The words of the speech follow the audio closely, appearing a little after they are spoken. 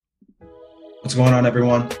What's going on,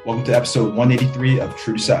 everyone? Welcome to episode 183 of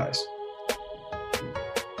True to Size.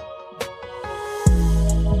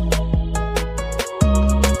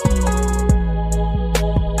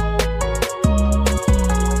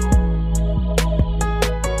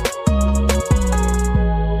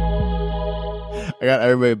 I got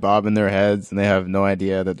everybody bobbing their heads, and they have no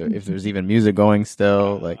idea that if there's even music going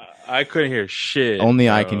still. Like, I couldn't hear shit. Only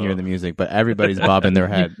I can hear the music, but everybody's bobbing their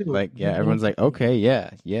head. Like, yeah, everyone's like, okay,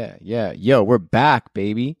 yeah. Yo, we're back,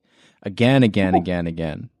 baby.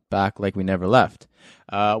 Again. Back like we never left.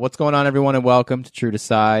 What's going on, everyone, and welcome to True to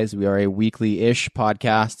Size. We are a weekly-ish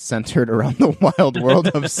podcast centered around the wild world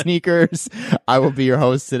of sneakers. I will be your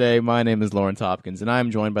host today. My name is Lawrence Hopkins, and I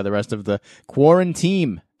am joined by the rest of the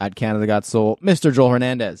quarantine at Canada Got Soul, Mr. Joel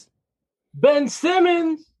Hernandez. Ben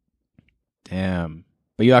Simmons. Damn.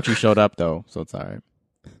 But you actually showed up, though, so it's all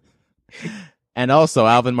right. And also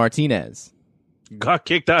Alvin Martinez. Got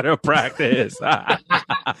kicked out of practice.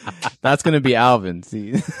 That's going to be Alvin.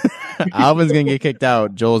 See, Alvin's going to get kicked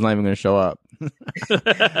out. Joel's not even going to show up.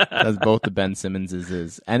 That's both the Ben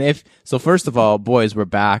Simmonses. And first of all, boys, we're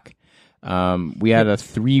back. We had a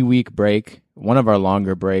 3-week break, one of our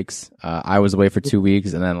longer breaks. I was away for 2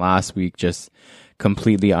 weeks, and then last week just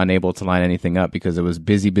completely unable to line anything up because it was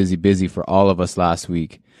busy for all of us last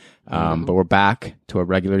week. But we're back to our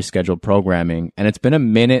regularly scheduled programming, and it's been a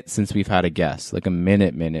minute since we've had a guest, like a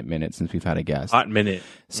minute since we've had a guest. Hot minute.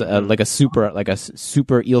 So like a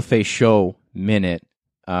super eel face show minute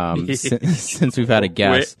since we've had a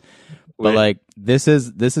guest. But like this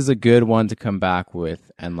is a good one to come back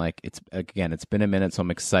with, and like it's been a minute, so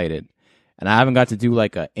I'm excited. And I haven't got to do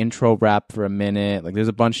like an intro rap for a minute. Like there's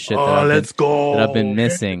a bunch of shit that I've been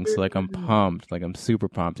missing. So like I'm pumped. Like I'm super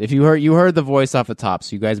pumped. If you heard the voice off the top,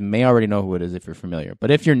 so you guys may already know who it is if you're familiar. But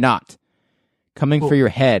if you're not, coming for your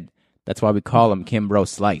head, that's why we call him Kimbro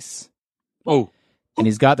Slice. Oh. And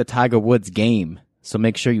he's got the Tiger Woods game. So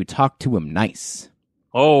make sure you talk to him nice.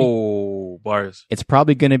 Oh, bars. It's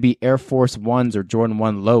probably going to be Air Force Ones or Jordan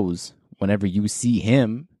 1 lows whenever you see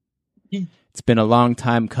him. It's been a long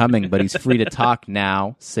time coming, but he's free to talk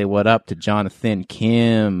now. Say what up to Jonathan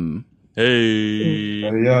Kim. Hey.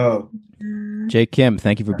 Yo. Jay Kim,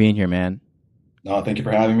 thank you for being here, man. No, thank you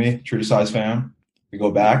for having me. True to Size fam. We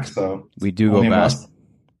go back, so we do go back.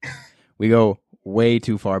 We go way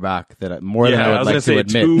too far back. More than I would like to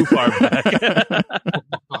admit. Too far back.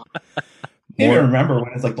 I can't even remember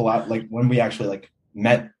when it's like when we actually like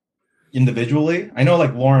met individually. I know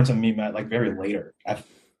like Lawrence and me met like very later.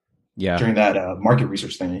 During that market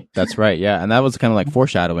research thingy. That's right, yeah. And that was kind of like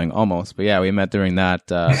foreshadowing almost. But yeah, we met during that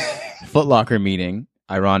Foot Locker meeting,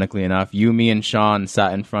 ironically enough. You, me, and Sean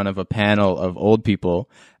sat in front of a panel of old people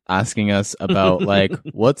asking us about, like,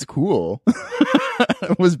 what's cool?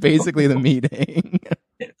 It was basically the meeting.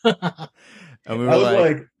 And we were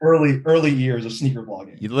like early years of sneaker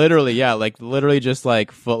blogging. Literally just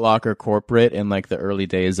like Foot Locker corporate in like the early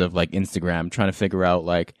days of like Instagram, trying to figure out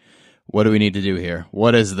like, what do we need to do here?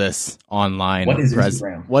 What is this online? What is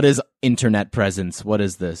Instagram? What is internet presence? What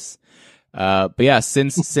is this? But yeah,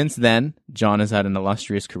 since then, John has had an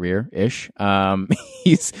illustrious career-ish.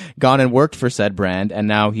 He's gone and worked for said brand, and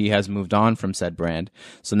now he has moved on from said brand.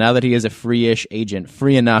 So now that he is a free-ish agent,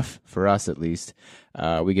 free enough for us at least,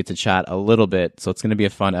 we get to chat a little bit. So it's going to be a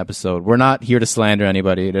fun episode. We're not here to slander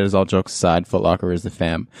anybody. It is all jokes aside. Foot Locker is the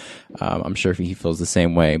fam. I'm sure he feels the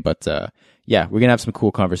same way, but yeah, we're going to have some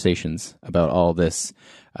cool conversations about all this.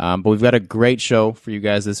 But we've got a great show for you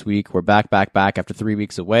guys this week. We're back after 3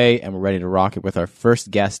 weeks away, and we're ready to rock it with our first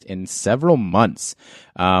guest in several months.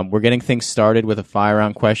 We're getting things started with a fire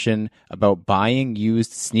round question about buying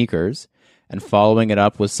used sneakers, and following it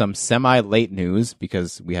up with some semi-late news,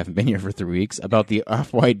 because we haven't been here for 3 weeks, about the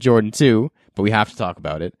Off-White Jordan 2, but we have to talk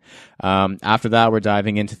about it. After that, we're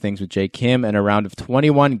diving into things with Jay Kim and a round of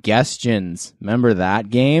 21 questions. Remember that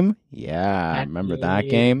game? Yeah, remember that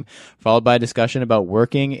game? Followed by a discussion about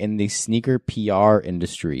working in the sneaker PR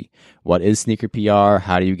industry. What is sneaker PR?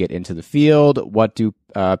 How do you get into the field? What do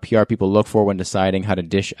PR people look for when deciding how to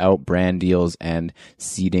dish out brand deals and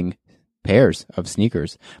seeding pairs of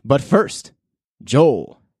sneakers? But first,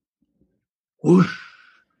 Joel. Whoosh.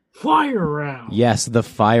 Fire round. Yes, the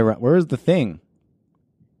fire round. Where is the thing?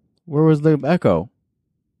 Where was the echo?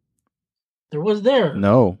 There was there.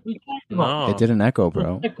 No. What are you talking about? It didn't echo, bro.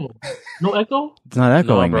 No echo? No echo? It's not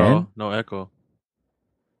echoing, man. No echo.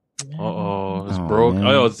 It's Oh, broke. man.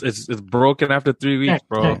 Oh, it's broken after 3 weeks,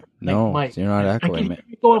 bro. No, Mike. you're not echoing, man. I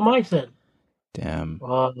can go on my side. Damn.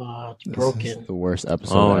 It's This broken. is the worst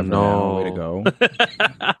episode Oh, ever. no. Now. Way to go.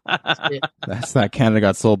 That's that Canada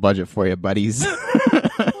Got Soul budget for you, buddies.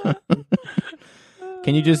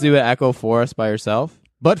 Can you just do an echo for us by yourself?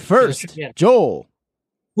 But first, Yeah. Joel.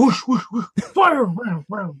 Whoosh, whoosh, whoosh. Fire! Round,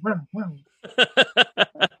 round, round, round.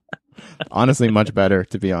 Honestly, much better,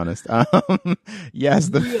 to be honest. Yes,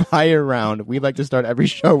 the fire round. We like to start every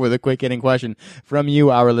show with a quick hitting question from you,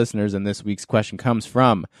 our listeners. And this week's question comes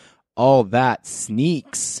from All That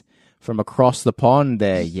Sneaks from across the pond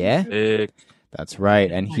there, yeah? Sick. That's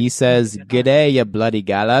right. And he says, "G'day, you bloody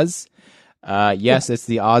galas." Yes, it's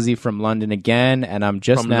the Aussie from London again, and I'm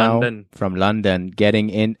just from London getting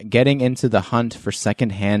into the hunt for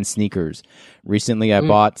secondhand sneakers. Recently, I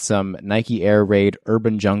bought some Nike Air Raid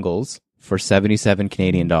Urban Jungles for 77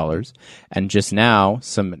 Canadian dollars, and just now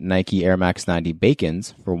some Nike Air Max 90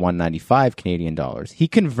 Bacons for 195 Canadian dollars. He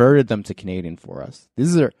converted them to Canadian for us.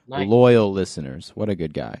 These are loyal listeners. What a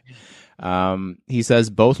good guy. He says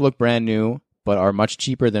both look brand new, but are much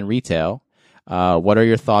cheaper than retail. What are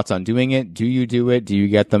your thoughts on doing it? Do you do it? Do you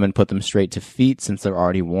get them and put them straight to feet since they're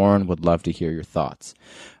already worn? Would love to hear your thoughts.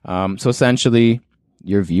 So essentially,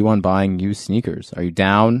 your view on buying used sneakers. Are you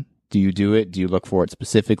down? Do you do it? Do you look for it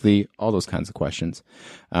specifically? All those kinds of questions.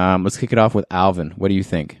 Let's kick it off with Alvin. What do you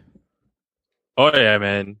think? Oh yeah,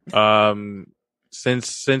 man.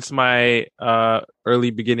 Since my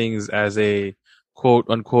early beginnings as a quote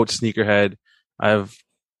unquote sneakerhead, I've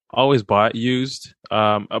always bought used,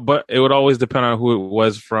 but it would always depend on who it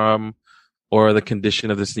was from or the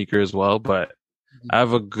condition of the sneaker as well. But I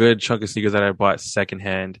have a good chunk of sneakers that I bought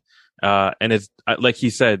secondhand, and it's like he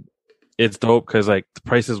said, it's dope because like the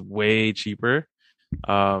price is way cheaper,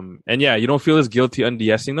 and yeah, you don't feel as guilty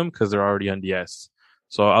unds-ing them because they're already unds.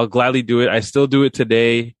 So I'll gladly do it. I still do it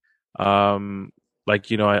today.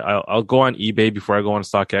 Like, you know, I'll go on eBay before I go on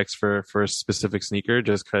StockX for a specific sneaker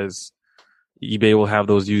just because eBay will have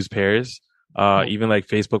those used pairs. Even like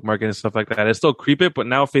Facebook Market and stuff like that. I still creep it, but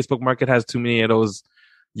now Facebook Market has too many of those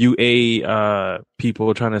UA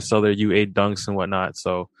people trying to sell their UA dunks and whatnot.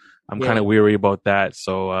 So I'm kind of weary about that.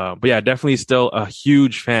 So, but yeah, definitely still a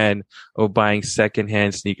huge fan of buying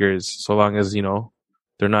secondhand sneakers, so long as, you know,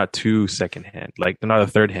 they're not too secondhand. Like they're not a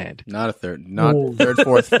third hand. Not third,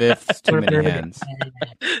 fourth, fifth. Too many hands.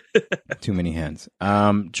 Too many hands.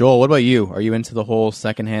 Joel, what about you? Are you into the whole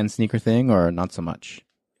secondhand sneaker thing or not so much?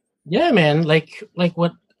 Yeah, man. Like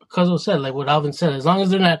what Cuzzo said, like what Alvin said. As long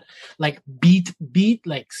as they're not like beat,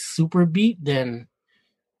 like super beat, then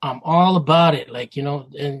I'm all about it. Like, you know,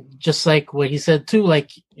 and just like what he said too,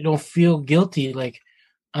 like you don't feel guilty like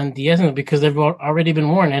on DS because they've already been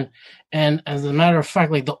worn. And as a matter of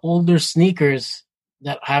fact, like the older sneakers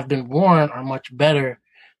that have been worn are much better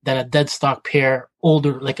than a dead stock pair,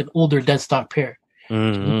 like an older dead stock pair.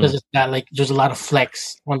 Mm-hmm. Because it's got like there's a lot of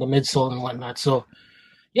flex on the midsole and whatnot. So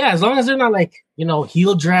yeah, as long as they're not like, you know,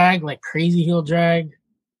 heel drag, like crazy heel drag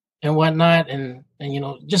and whatnot, and you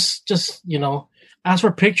know, just you know, ask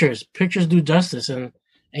for pictures. Pictures do justice, and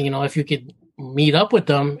you know, if you could meet up with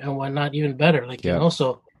them and whatnot, even better. Like you know,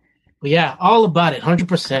 so but yeah, all about it,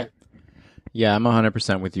 100%. Yeah, I'm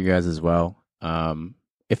 100% with you guys as well.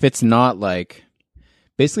 If it's not like,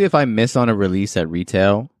 basically if I miss on a release at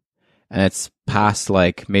retail and it's past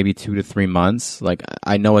like maybe 2 to 3 months, like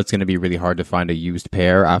I know it's going to be really hard to find a used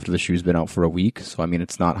pair after the shoe's been out for a week. So, I mean,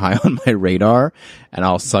 it's not high on my radar and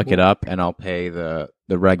I'll suck it up and I'll pay the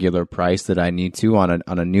regular price that I need to on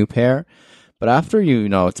a new pair. But after, you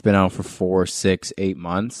know, it's been out for 4, 6, 8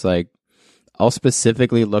 months, like, I'll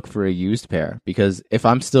specifically look for a used pair because if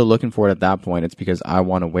I'm still looking for it at that point, it's because I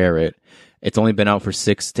want to wear it. It's only been out for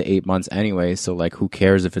 6 to 8 months anyway. So like, who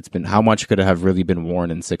cares if it's been, how much could it have really been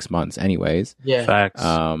worn in 6 months anyways? Yeah. Facts.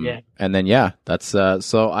 And then, that's,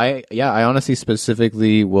 so I honestly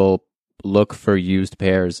specifically will look for used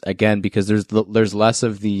pairs again, because there's less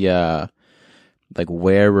of the, like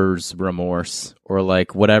wearer's remorse or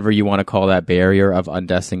like whatever you want to call that barrier of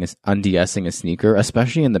undressing a sneaker,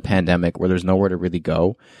 especially in the pandemic where there's nowhere to really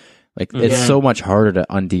go. Like it's so much harder to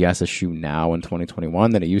undress a shoe now in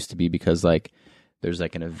 2021 than it used to be because like there's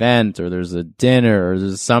like an event or there's a dinner or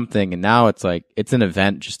there's something. And now it's like, it's an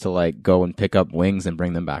event just to like go and pick up wings and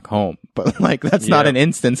bring them back home. But like, that's not an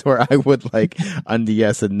instance where I would like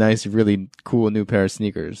undress a nice, really cool new pair of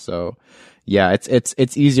sneakers. So yeah,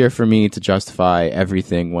 it's easier for me to justify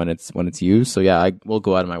everything when it's used. So yeah, I will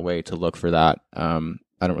go out of my way to look for that.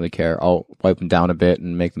 I don't really care. I'll wipe them down a bit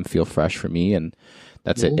and make them feel fresh for me, and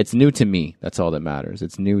that's it. It's new to me. That's all that matters.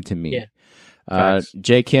 It's new to me. Yeah.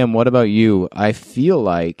 J. Kim, what about you? I feel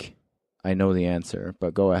like I know the answer,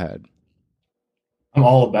 but go ahead. I'm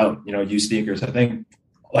all about, you know, used sneakers. I think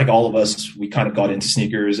like all of us, we kind of got into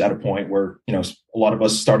sneakers at a point where, you know, a lot of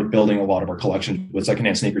us started building a lot of our collection with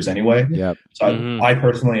secondhand sneakers anyway. Yep. So I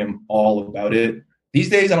personally am all about it. These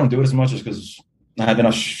days, I don't do it as much just because I have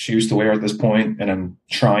enough shoes to wear at this point, and I'm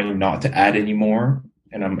trying not to add any more.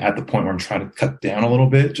 And I'm at the point where I'm trying to cut down a little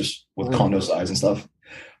bit, just with condo size and stuff.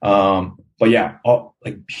 But yeah,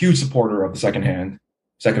 like huge supporter of the secondhand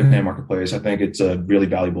marketplace. I think it's a really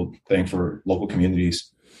valuable thing for local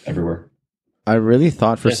communities everywhere. I really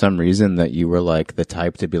thought for some reason that you were like the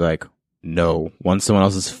type to be like, no, once someone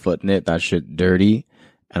else is footing it, that shit dirty,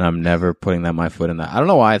 and I'm never putting my foot in that. I don't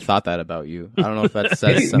know why I thought that about you. I don't know if that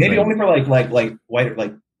says something. Maybe only for like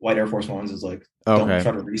white Air Force Ones is like, don't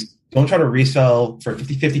try to resell for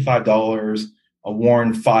 $55 a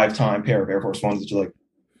worn 5-time pair of Air Force Ones that you're like,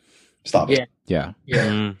 stop it. Yeah.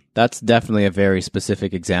 That's definitely a very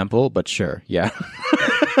specific example, but sure, yeah.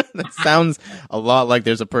 That sounds a lot like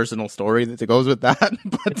there's a personal story that goes with that.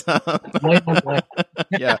 But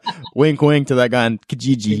yeah, wink, wink to that guy on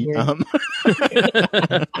Kijiji.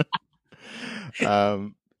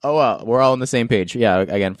 Oh well, we're all on the same page. Yeah,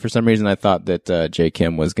 again, for some reason I thought that Jay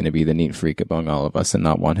Kim was going to be the neat freak among all of us and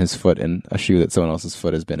not want his foot in a shoe that someone else's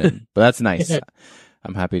foot has been in. But that's nice.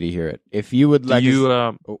 I'm happy to hear it. If you would like,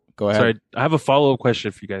 go ahead. Sorry, I have a follow-up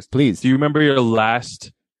question for you guys. Please. Do you remember your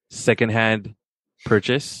last secondhand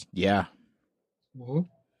purchase? Yeah. Mm-hmm.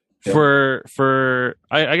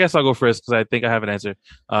 I guess I'll go first because I think I have an answer.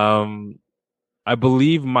 I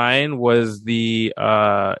believe mine was the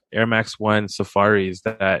Air Max 1 Safaris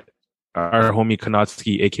that our homie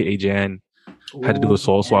Konatsky, aka Jan, had to do a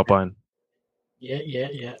soul swap on.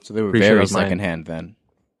 Yeah. So they were very secondhand then.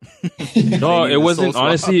 No, it wasn't.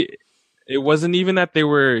 Honestly, it wasn't even that they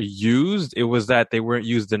were used. It was that they weren't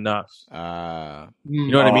used enough. You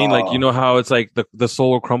know what I mean? Like, you know how it's like the sole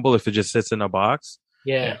will crumble if it just sits in a box?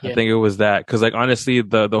 Yeah. I think it was that. Because, like, honestly,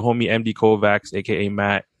 the homie MD Kovacs, a.k.a.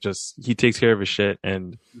 Matt, he takes care of his shit.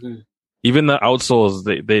 And even the outsoles,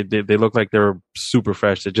 they look like they were super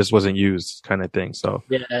fresh. It just wasn't used kind of thing. So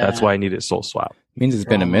that's why I needed sole swap. It means it's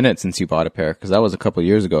been a minute since you bought a pair. Because that was a couple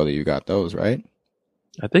years ago that you got those, right?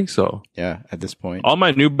 I think so. Yeah, at this point. All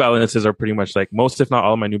my New Balances are pretty much like, most if not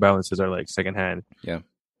all my New Balances are like secondhand. Yeah.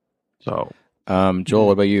 So, Joel,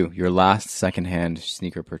 what about you? Your last secondhand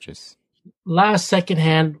sneaker purchase? Last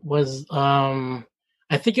secondhand was, I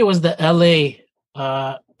think it was the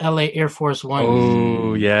LA Air Force Ones.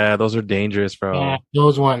 Oh, yeah. Those are dangerous, bro. Yeah,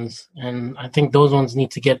 those ones. And I think those ones I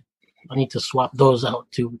need to swap those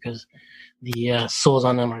out too because the soles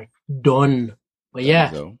on them are done. But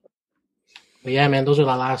yeah. But yeah, man, those are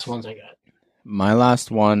the last ones I got. My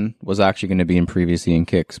last one was actually going to be in Previously in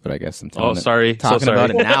Kicks, but I guess I'm talking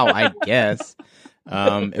about it now, I guess.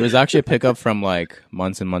 It was actually a pickup from like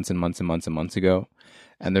months ago.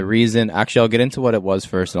 And the reason, actually, I'll get into what it was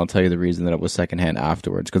first, and I'll tell you the reason that it was secondhand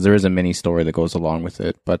afterwards, because there is a mini story that goes along with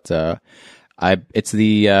it. But it's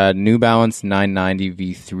the New Balance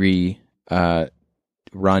 990 V3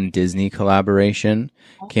 Run Disney collaboration.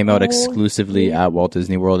 Came out exclusively at Walt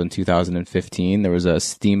Disney World in 2015. There was a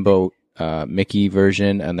Steamboat Mickey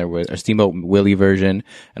version, and there was a Steamboat Willie version,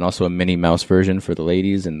 and also a Minnie Mouse version for the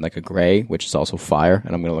ladies, and like a gray, which is also fire.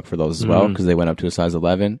 And I'm going to look for those as well because they went up to a size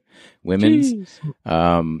 11 women's.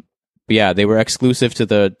 But yeah, they were exclusive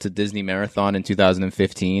to Disney Marathon in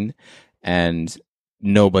 2015, and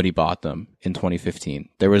nobody bought them in 2015.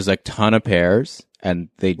 There was like ton of pairs, and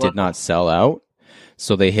they did not sell out.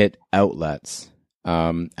 So they hit outlets,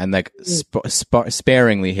 and like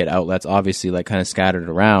sparingly hit outlets, obviously, like kind of scattered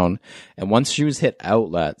around. And once shoes hit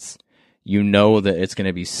outlets, you know that it's going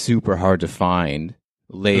to be super hard to find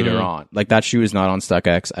later on. Like that shoe is not on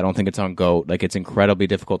StockX. I don't think it's on GOAT. Like it's incredibly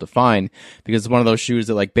difficult to find because it's one of those shoes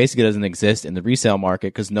that like basically doesn't exist in the resale market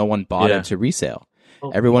because no one bought it to resale.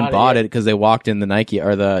 Everyone bought it because they walked in the Nike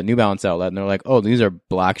or the New Balance outlet and they're like, oh, these are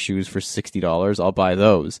black shoes for $60. I'll buy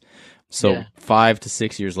those. So 5 to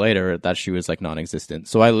 6 years later, that shoe is like non-existent.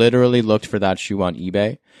 So I literally looked for that shoe on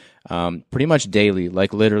eBay, pretty much daily.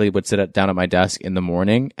 Like literally would sit down at my desk in the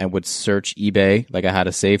morning and would search eBay. Like I had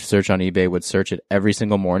a saved search on eBay, would search it every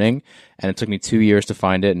single morning. And it took me 2 years to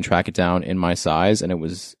find it and track it down in my size. And it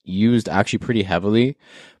was used actually pretty heavily,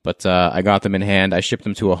 but I got them in hand. I shipped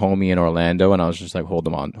them to a homie in Orlando and I was just like, hold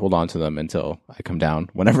on to them until I come down,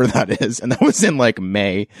 whenever that is. And that was in like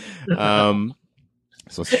May.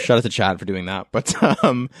 So shout out to Chad for doing that. But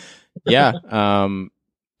that's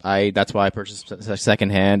why I purchased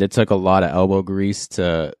secondhand. It took a lot of elbow grease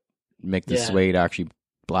to make the suede actually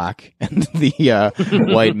black and the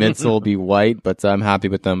white midsole be white, but I'm happy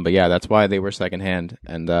with them. But yeah, that's why they were secondhand,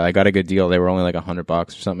 and I got a good deal. They were only like $100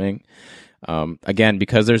 or something. Again,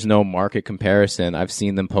 because there's no market comparison, I've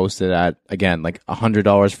seen them posted at, again, like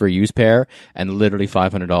 $100 for a used pair and literally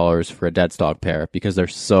 $500 for a dead stock pair because they're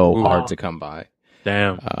so hard to come by.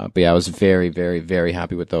 Damn. But yeah, I was very, very, very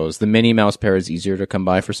happy with those. The Minnie Mouse pair is easier to come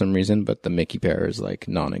by for some reason, but the Mickey pair is like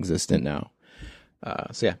non-existent now.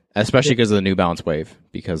 So yeah, especially because of the New Balance Wave,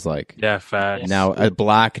 because like fast. Now a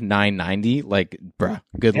black 990, like bruh,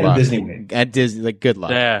 good luck. At Disney, like good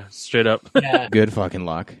luck. Yeah, straight up. Yeah. Good fucking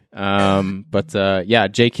luck. But yeah,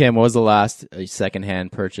 J Kim, what was the last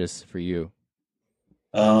secondhand purchase for you?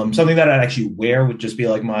 Something that I'd actually wear would just be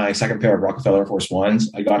like my second pair of Rockefeller Air Force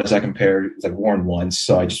Ones. I got a second pair, it's like worn once,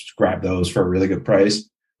 so I just grabbed those for a really good price.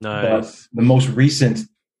 Nice. But the most recent,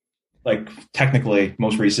 like technically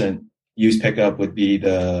most recent used pickup would be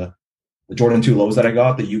the Jordan 2 lows that I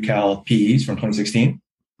got, the UCal PEs from 2016.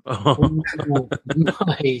 Oh,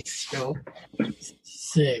 nice, yo.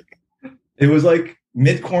 Sick. It was like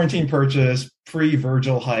mid-quarantine purchase,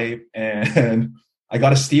 pre-Virgil hype, and I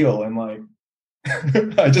got a steal, and like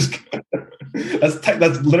I just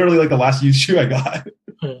that's literally like the last used shoe I got.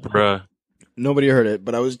 Bruh. Nobody heard it,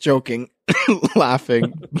 but I was joking,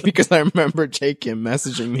 laughing because I remember J Kim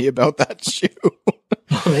messaging me about that shoe.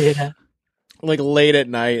 Oh, yeah. Like late at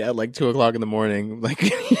night at like 2:00 in the morning, like,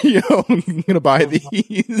 yo, I'm gonna buy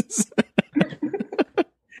these.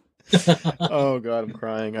 Oh God, I'm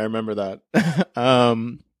crying. I remember that.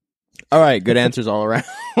 All right, good answers all around.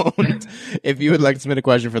 If you would like to submit a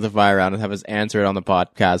question for the fire round and have us answer it on the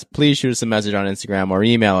podcast, please shoot us a message on Instagram or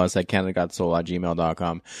email us at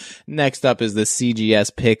canadagotssoul@gmail.com. Next up is the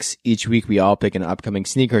CGS picks. Each week we all pick an upcoming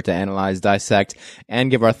sneaker to analyze, dissect,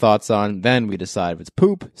 and give our thoughts on. Then we decide if it's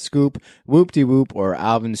poop, scoop, whoop-de-whoop, or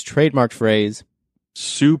Alvin's trademarked phrase.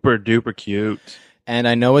 Super duper cute. And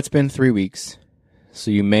I know it's been 3 weeks,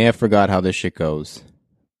 so you may have forgot how this shit goes.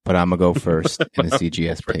 But I'm going to go first in the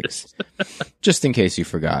CGS picks, just in case you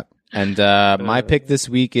forgot. And my pick this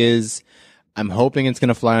week is, I'm hoping it's going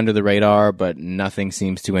to fly under the radar, but nothing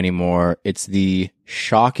seems to anymore. It's the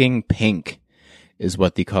shocking pink is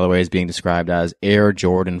what the colorway is being described as, Air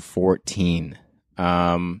Jordan 14.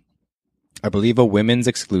 I believe a women's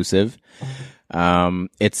exclusive.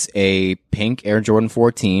 It's a pink Air Jordan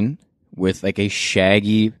 14 with like a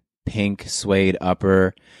shaggy pink suede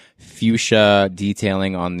upper, fuchsia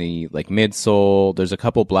detailing on the like midsole. There's a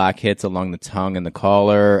couple black hits along the tongue and the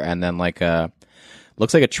collar, and then like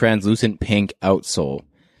looks like a translucent pink outsole.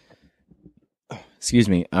 Excuse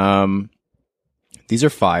me. These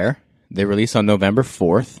are fire. They released on November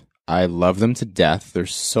 4th. I love them to death. They're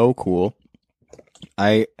so cool.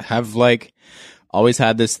 I have like always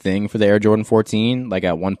had this thing for the Air Jordan 14. Like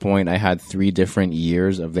at one point I had 3 different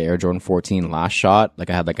years of the Air Jordan 14 last shot. Like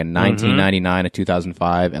I had like a 1999, a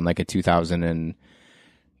 2005, and like a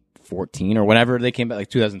 2014 or whenever they came back, like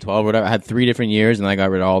 2012 or whatever. I had 3 different years and I got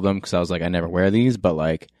rid of all of them because I was like, I never wear these. But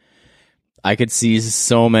like I could see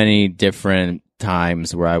so many different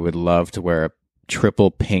times where I would love to wear a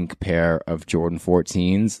triple pink pair of Jordan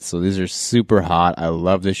 14s. So these are super hot. I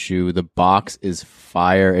love the shoe. The box is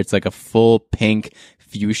fire. It's like a full pink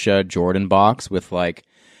fuchsia Jordan box with like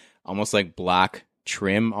almost like black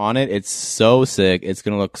trim on it. It's so sick. It's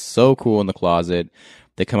going to look so cool in the closet.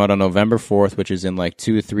 They come out on November 4th, which is in like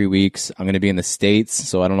 2 to 3 weeks. I'm going to be in the States,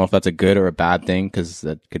 so I don't know if that's a good or a bad thing because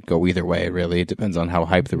that could go either way, really. It depends on how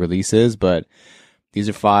hype the release is, but these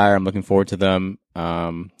are fire. I'm looking forward to them.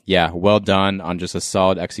 Yeah, well done on just a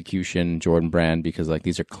solid execution Jordan brand because like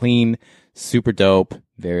these are clean, super dope.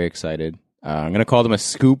 Very excited. I'm going to call them a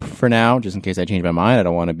scoop for now, just in case I change my mind. I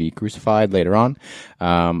don't want to be crucified later on.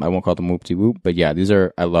 I won't call them whoop-de-whoop, but yeah, these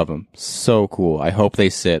are, I love them. So cool. I hope they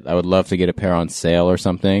sit. I would love to get a pair on sale or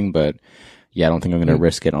something, but yeah, I don't think I'm going to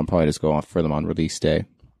risk it. I'll probably just go off for them on release day.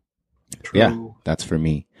 True. Yeah, that's for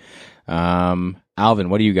me. Alvin,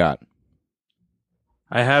 what do you got?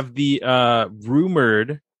 I have the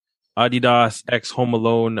rumored Adidas X Home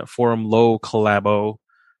Alone Forum Low collabo.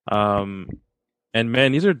 And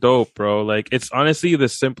man, these are dope, bro. Like, it's honestly the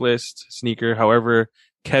simplest sneaker. However,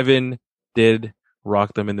 Kevin did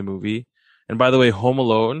rock them in the movie. And by the way, Home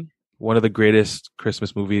Alone, one of the greatest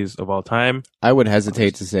Christmas movies of all time. I would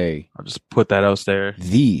hesitate to say I'll just put that out there.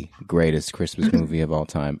 The greatest Christmas movie of all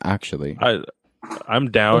time, actually.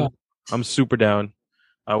 I'm down. I'm super down.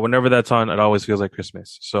 Whenever that's on, it always feels like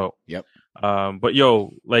Christmas. So, yep. But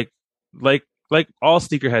yo, like all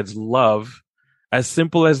sneakerheads love, as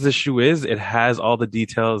simple as the shoe is, it has all the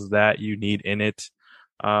details that you need in it.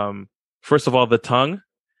 First of all, the tongue,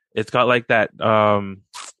 it's got like that,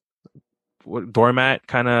 doormat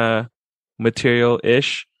kind of material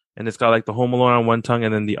ish. And it's got like the Home Alone on one tongue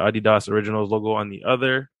and then the Adidas Originals logo on the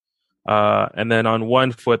other. And then on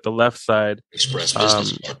one foot, the left side, Express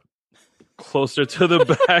business. Closer to the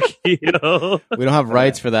back heel. We don't have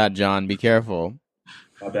rights for that, John. Be careful.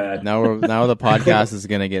 Not bad. Now the podcast is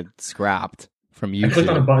gonna get scrapped from YouTube. I clicked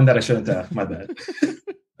on a button that I shouldn't have. My bad.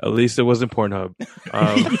 At least it wasn't Pornhub.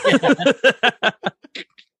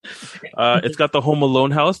 It's got the Home Alone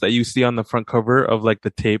house that you see on the front cover of like the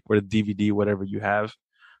tape or the DVD, whatever you have.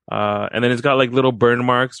 And then it's got like little burn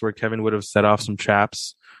marks where Kevin would have set off some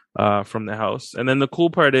traps from the house. And then the cool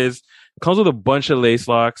part is it comes with a bunch of lace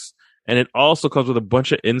locks, and it also comes with a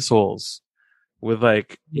bunch of insoles with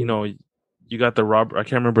like, you know, you got the robber. I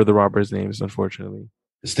can't remember the robbers' names, unfortunately.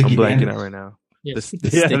 I'm blanking out right now. Yeah. The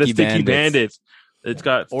sticky bandits. It's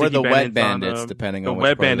got or the wet bandits, bandits, depending the on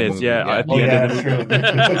wet which part bandits. of the movie. At the end of the true.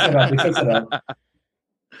 They fix it up.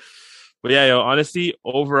 But yeah, yo, honestly,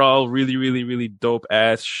 overall, really, really, really dope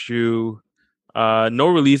ass shoe. No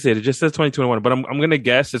release date. It just says 2021, but I'm gonna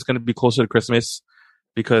guess it's gonna be closer to Christmas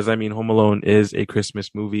because I mean, Home Alone is a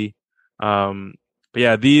Christmas movie. But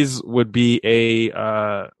yeah, these would be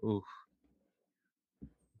a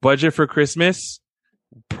budget for Christmas.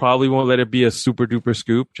 Probably won't let it be a super duper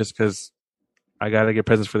scoop just because I gotta get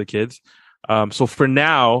presents for the kids. So for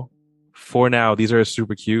now, these are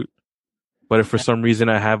super cute. But if for some reason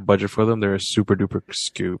I have budget for them, they're a super duper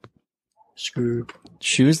scoop.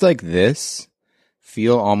 Shoes like this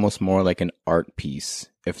feel almost more like an art piece,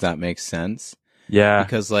 if that makes sense. Yeah.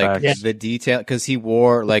 Because like the detail, because he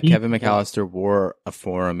wore, like Kevin McAllister wore a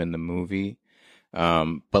Forum in the movie.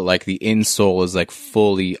 But like the insole is like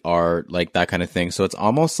fully art, like that kind of thing. So it's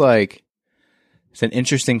almost like it's an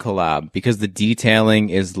interesting collab because the detailing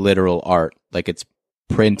is literal art. Like it's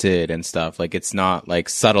printed and stuff. Like it's not like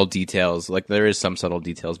subtle details. Like there is some subtle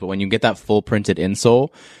details, but when you get that full printed insole,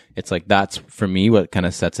 it's like that's for me what kind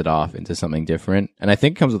of sets it off into something different. And I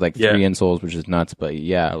think it comes with like 3 insoles, which is nuts. But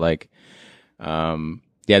yeah, like,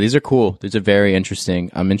 these are cool. These are very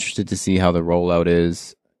interesting. I'm interested to see how the rollout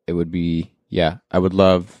is. It would be, I would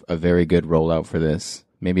love a very good rollout for this.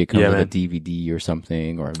 Maybe it comes with a DVD or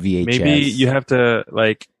something or a VHS. Maybe you have to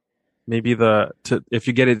like, if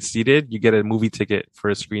you get it seated, you get a movie ticket for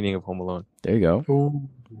a screening of Home Alone. There you go. Ooh.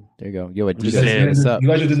 There you go. Yo, You guys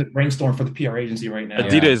are just brainstorm for the PR agency right now.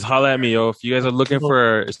 Adidas, holla at me, yo. If you guys are looking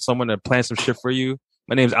for someone to plan some shit for you,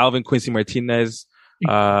 my name's Alvin Quincy Martinez.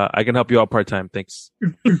 I can help you out part-time. Thanks.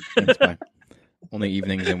 Thanks, bye. Only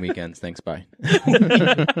evenings and weekends. Thanks, bye.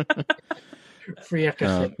 Free after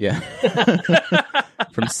 6. Yeah.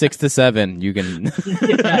 From 6 to 7, you can.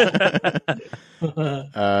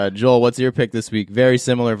 Joel, what's your pick this week? Very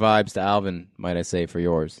similar vibes to Alvin, might I say, for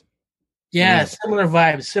yours. Yeah, similar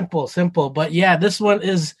vibes. Simple. But yeah, this one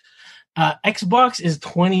is Xbox is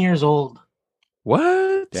 20 years old.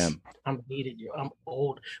 What? Damn. I'm dated you. I'm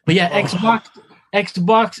old. But yeah,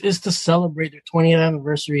 Xbox is to celebrate their 20th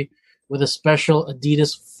anniversary with a special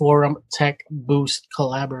Adidas Forum Tech Boost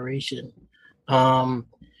collaboration.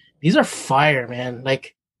 These are fire, man.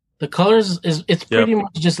 Like the colors it's pretty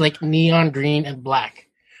much just like neon green and black.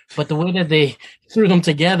 But the way that they threw them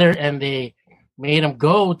together and they made them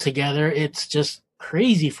go together, it's just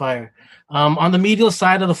crazy fire. On the medial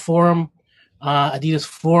side of the Forum, Adidas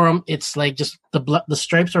Forum, it's like just the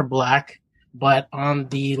stripes are black, but on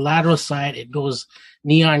the lateral side it goes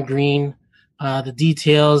neon green. The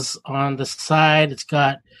details on the side, it's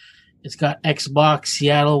got Xbox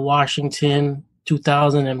Seattle, Washington,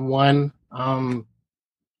 2001.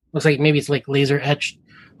 Looks like maybe it's like laser etched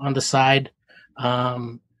on the side.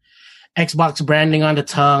 Xbox branding on the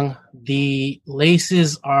tongue. The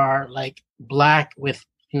laces are like black with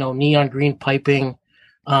neon green piping.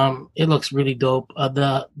 It looks really dope.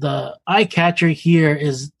 The eye catcher here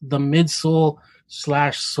is the midsole /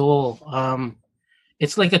 sole.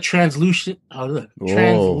 It's like a translucent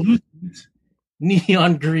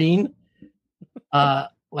neon green,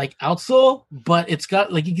 like outsole, but it's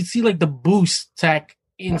got like you can see like the Boost tech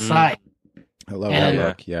inside. I love that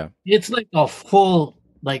look. Yeah, it's like a full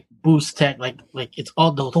like Boost tech, like it's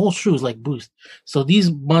all the whole shoe is like Boost. So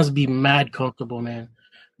these must be mad comfortable, man.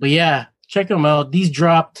 But yeah, check them out. These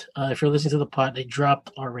dropped. If you're listening to the pod, they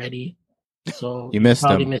dropped already. So you missed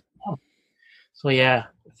them. So yeah,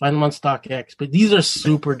 find them on StockX. But these are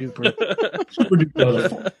super duper.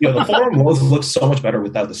 The Forum looks so much better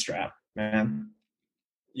without the strap, man.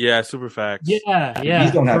 Yeah, super facts. Yeah.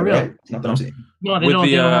 These don't have it, right? Not that I'm saying. No, they with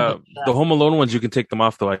don't. The Home Alone ones, you can take them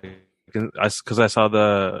off though. Because I saw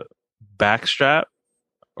the back strap,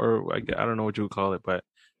 or I don't know what you would call it, but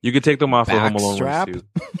you could take them off the Home Alone strap? ones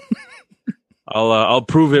too. I'll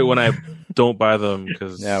prove it when I don't buy them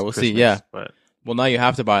because we'll Christmas, see. Yeah, but well, now you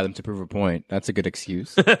have to buy them to prove a point. That's a good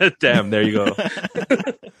excuse. Damn, there you go.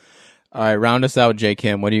 All right, round us out, J.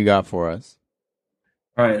 Kim. What do you got for us?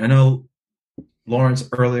 All right, I know Lawrence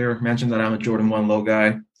earlier mentioned that I'm a Jordan 1 low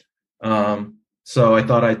guy, so I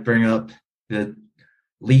thought I'd bring up the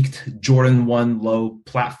leaked Jordan 1 Low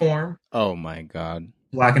platform. Oh my God.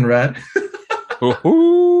 Black and red.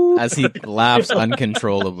 As he laughs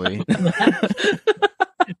uncontrollably.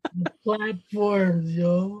 Platforms,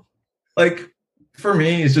 yo. Like, for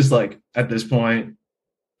me, it's just like, at this point,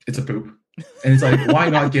 it's a poop. And it's like, why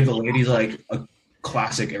not give the ladies like a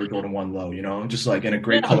classic Air Jordan 1 Low, you know, just like in a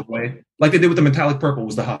great colorway, like they did with the metallic purple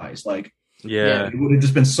was the highs. Like, it would have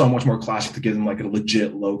just been so much more classic to give them like a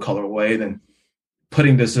legit low colorway than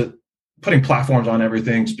putting platforms on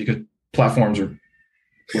everything just because platforms were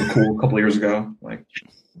cool a couple of years ago. Like,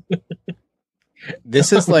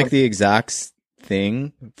 this is like the exact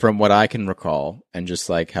thing from what I can recall and just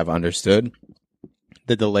like have understood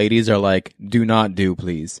that the ladies are like, do not do,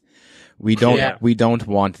 please. We don't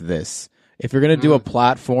want this. If you're going to do a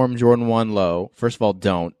platform Jordan 1 Low, first of all,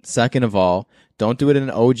 don't. Second of all, don't do it in an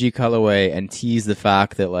OG colorway and tease the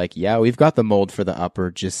fact that, like, yeah, we've got the mold for the upper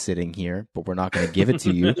just sitting here, but we're not going to give it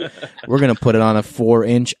to you. We're going to put it on a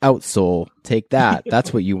 4-inch outsole. Take that.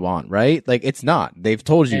 That's what you want, right? Like, it's not. They've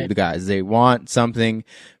told you, the guys, they want something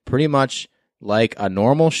pretty much like a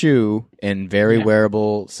normal shoe in very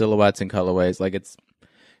wearable silhouettes and colorways. Like, it's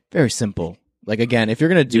very simple. Like, again, if you're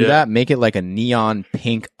going to do that, make it like a neon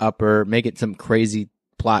pink upper, make it some crazy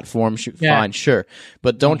platform shoe. Fine, sure.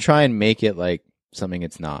 But don't try and make it like something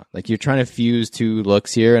it's not. Like, you're trying to fuse two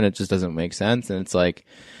looks here and it just doesn't make sense. And it's like,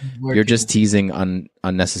 you're just teasing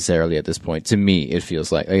unnecessarily at this point. To me, it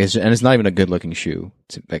feels like it's not even a good looking shoe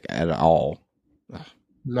like at all.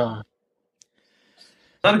 No.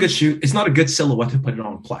 Not a good shoe. It's not a good silhouette to put it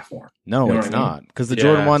on a platform. No, you know it's not. Because the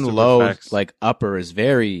Jordan 1 Low, like, upper is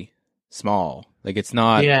very small. Like, it's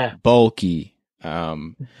not bulky.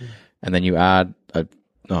 And then you add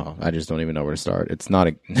I just don't even know where to start. It's not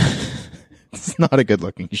a it's not a good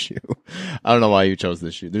looking shoe. I don't know why you chose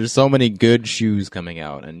this shoe. There's so many good shoes coming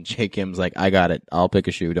out, and Jay Kim's like, I got it. I'll pick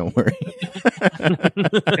a shoe. Don't worry.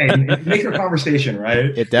 Hey, it makes for a conversation, right?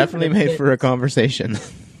 It definitely made for a conversation.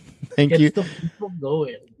 Thank you.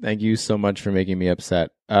 Thank you so much for making me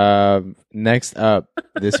upset. Next up,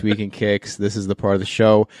 This Week in Kicks. This is the part of the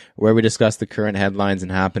show where we discuss the current headlines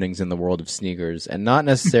and happenings in the world of sneakers, and not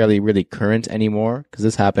necessarily really current anymore, because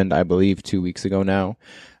this happened, I believe, 2 weeks ago now.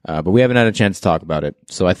 But we haven't had a chance to talk about it.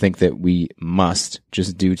 So I think that we must,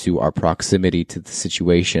 just due to our proximity to the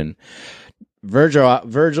situation. Virgil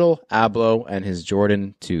Abloh and his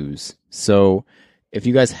Jordan 2s. So if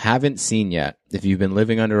you guys haven't seen yet, if you've been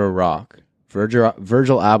living under a rock, Virgil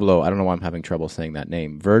Abloh, I don't know why I'm having trouble saying that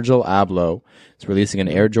name. Virgil Abloh is releasing an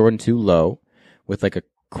Air Jordan 2 Low with like a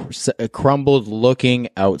crumbled looking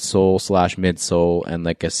outsole / midsole and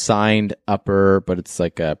like a signed upper, but it's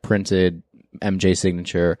like a printed MJ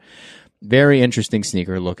signature. Very interesting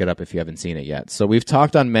sneaker. Look it up if you haven't seen it yet. So we've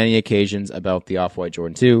talked on many occasions about the Off-White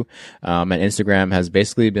Jordan 2, and Instagram has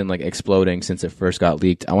basically been like exploding since it first got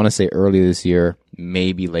leaked. I want to say early this year,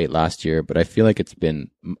 maybe late last year, but I feel like it's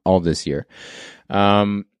been all this year.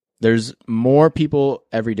 There's more people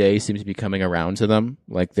every day seem to be coming around to them.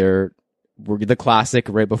 Like were the classic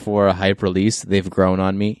right before a hype release. They've grown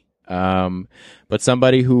on me. But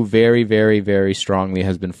somebody who very, very, very strongly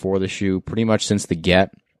has been for the shoe pretty much since the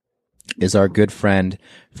get is our good friend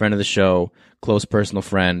of the show, close personal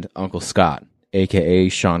friend, Uncle Scott, a.k.a.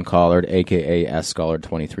 Sean Collard, a.k.a.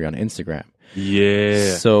 SCollard23 on Instagram.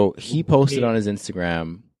 Yeah. So he posted on his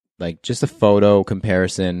Instagram, like, just a photo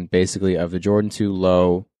comparison, basically, of the Jordan 2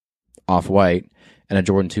 Low Off-White and a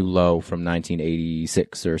Jordan 2 Low from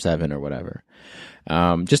 1986 or 7 or whatever.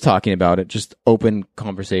 Just talking about it, just open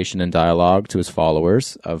conversation and dialogue to his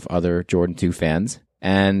followers of other Jordan 2 fans.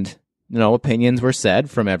 And opinions were said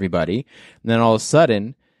from everybody. And then all of a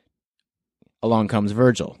sudden, along comes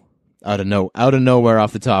Virgil out of nowhere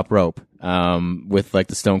off the top rope, with like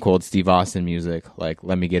the Stone Cold Steve Austin music, like,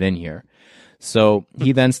 let me get in here. So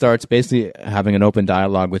he then starts basically having an open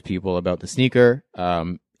dialogue with people about the sneaker,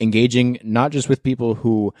 engaging not just with people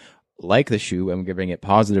who like the shoe and giving it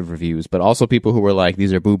positive reviews, but also people who were like,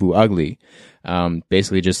 these are boo-boo ugly.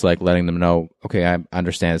 Basically just like letting them know, okay, I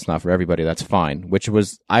understand it's not for everybody. That's fine,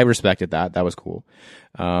 I respected that. That was cool.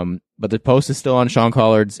 But the post is still on Sean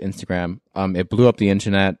Collard's Instagram. It blew up the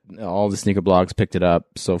internet. All the sneaker blogs picked it up.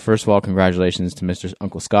 So first of all, congratulations to Mr.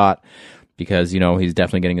 Uncle Scott, because, he's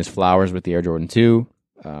definitely getting his flowers with the Air Jordan 2.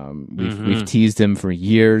 We've teased him for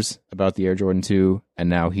years about the Air Jordan 2, and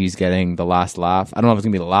now he's getting the last laugh. I don't know if it's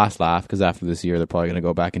going to be the last laugh, because after this year, they're probably going to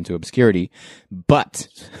go back into obscurity. But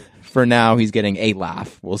for now, he's getting a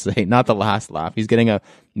laugh, we'll say. Not the last laugh. He's getting a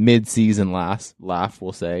mid-season laugh,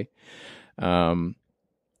 we'll say.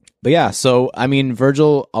 But yeah, so I mean,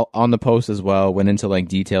 Virgil on the post as well went into like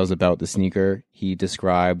details about the sneaker. He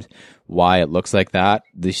described why it looks like that.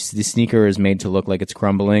 The sneaker is made to look like it's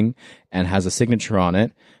crumbling and has a signature on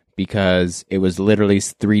it because it was literally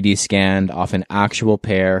 3D scanned off an actual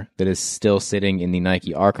pair that is still sitting in the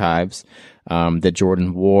Nike archives that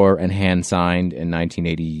Jordan wore and hand signed in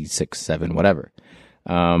 1986, 7, whatever.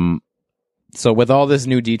 So with all this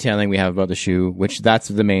new detailing we have about the shoe, which that's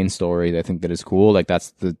the main story I think that is cool, like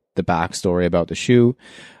that's the backstory about the shoe.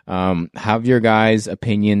 Have your guys'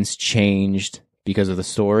 opinions changed because of the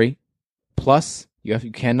story? Plus, you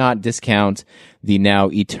cannot discount the now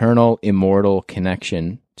eternal, immortal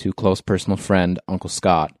connection to close personal friend Uncle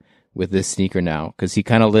Scott with this sneaker now, because he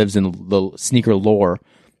kind of lives in the sneaker lore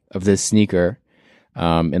of this sneaker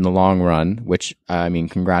in the long run, which, I mean,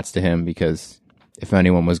 congrats to him, because if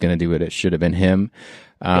anyone was going to do it, it should have been him.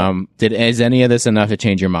 Is any of this enough to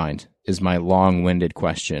change your mind? Is my long-winded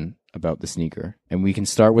question about the sneaker. And we can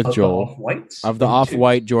start with Joel. Of the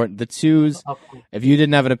Off-White Jordan. The 2s, if you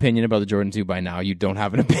didn't have an opinion about the Jordan 2 by now, you don't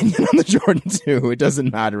have an opinion on the Jordan 2. It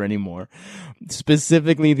doesn't matter anymore.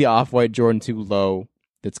 Specifically, the Off-White Jordan 2 Low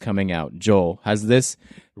that's coming out. Joel, has this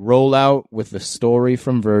rollout with the story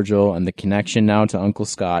from Virgil and the connection now to Uncle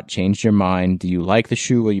Scott changed your mind? Do you like the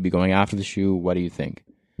shoe? Will you be going after the shoe? What do you think?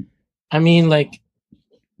 I mean, like,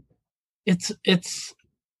 it's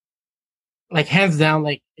like hands down,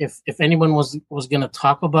 like if anyone was gonna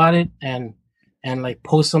talk about it and like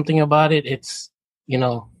post something about it, it's, you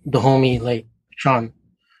know, the homie like Sean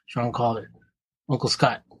Collard, Uncle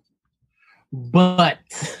Scott. But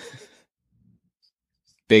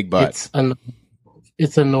big but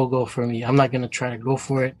it's a no-go for me. I'm not gonna try to go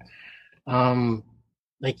for it.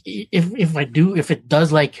 Like if it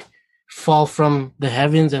does like fall from the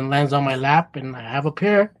heavens and lands on my lap and I have a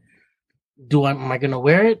pair, am I gonna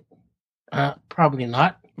wear it? Probably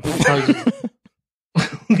not. Probably just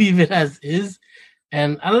leave it as is.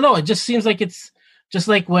 And I don't know, it just seems like it's just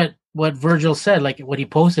like what Virgil said, like what he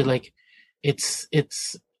posted, like it's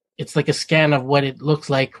like a scan of what it looks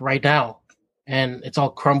like right now. And it's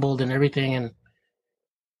all crumbled and everything, and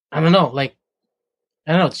I don't know,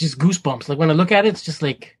 it's just goosebumps. Like when I look at it, it's just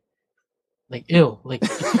like ew, like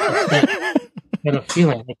that kind of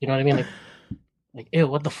feeling, like, you know what I mean? Like ew,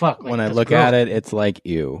 what the fuck? Like, when I look at it, it's like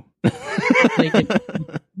ew. Like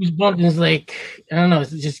goosebumps is like, I don't know, it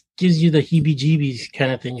just gives you the heebie-jeebies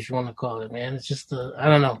kind of thing, if you want to call it, man. It's just I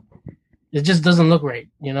don't know, it just doesn't look right,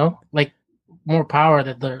 you know. Like more power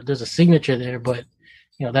that there's a signature there, but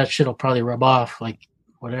you know that shit will probably rub off, like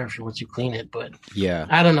whatever, once you clean it. But yeah,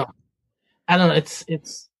 I don't know.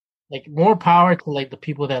 It's like more power to like the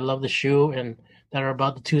people that love the shoe and that are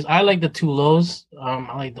about the 2s. I like the 2 lows. I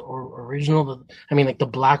like the original. Like the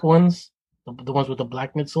black ones, the ones with the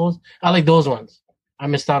black midsoles. I like those ones. I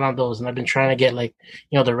missed out on those, and I've been trying to get like,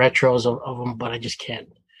 you know, the retros of them, but I just can't.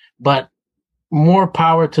 But more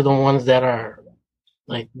power to the ones that are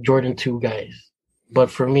like Jordan 2 guys.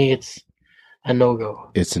 But for me, it's a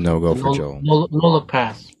no-go. It's a no-go for Joel. No look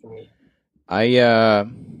pass for me.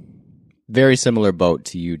 Very similar boat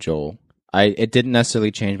to you, Joel. It didn't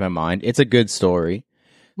necessarily change my mind. It's a good story.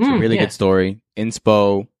 It's a really good story.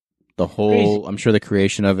 Inspo, the whole, crazy. I'm sure the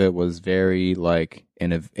creation of it was very like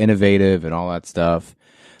innovative and all that stuff.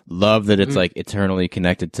 Love that it's like eternally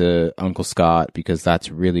connected to Uncle Scott, because that's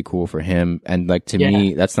really cool for him. And like to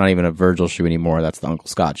me, that's not even a Virgil shoe anymore. That's the Uncle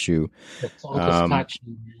Scott shoe.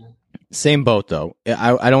 Same boat though.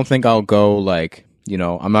 I don't think I'll go like, you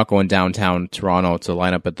know, I'm not going downtown Toronto to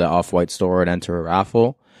line up at the Off-White store and enter a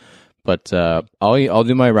raffle. But I'll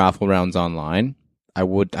do my raffle rounds online.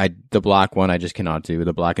 The black one I just cannot do.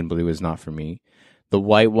 The black and blue is not for me. The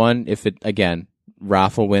white one, if it, again,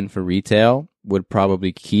 raffle win for retail, would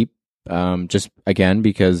probably keep, just again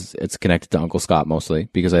because it's connected to Uncle Scott mostly,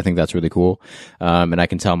 because I think that's really cool. And I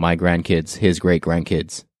can tell my grandkids, his great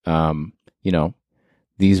grandkids, you know,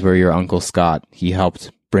 these were your Uncle Scott. He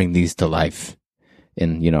helped bring these to life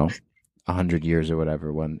in, you know, 100 years or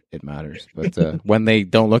whatever, when it matters. But when they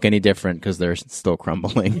don't look any different because they're still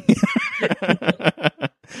crumbling,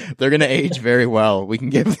 they're going to age very well. We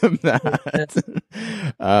can give them that.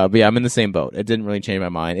 But yeah, I'm in the same boat. It didn't really change my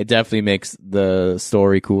mind. It definitely makes the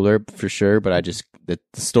story cooler for sure, but the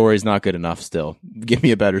story's not good enough still. Give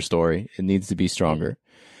me a better story. It needs to be stronger.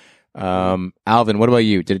 Alvin, what about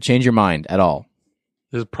you? Did it change your mind at all?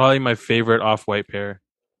 This is probably my favorite Off-White pair.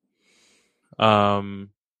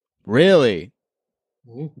 Really?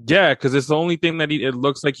 Yeah, because it's the only thing that it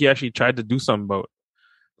looks like he actually tried to do something about.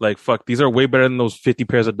 Like, fuck, these are way better than those 50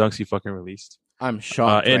 pairs of Dunks he fucking released. I'm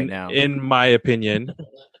shocked right now. In my opinion.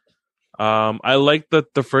 I like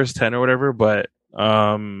the first 10 or whatever, but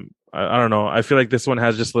I don't know. I feel like this one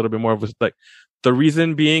has just a little bit more of a, like, the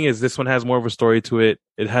reason being is this one has more of a story to it.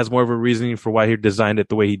 It has more of a reasoning for why he designed it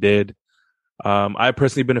the way he did. I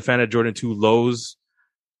personally been a fan of Jordan 2 lows.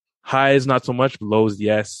 Highs, not so much. Lows,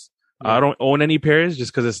 yes. Yeah. I don't own any pairs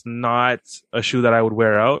just because it's not a shoe that I would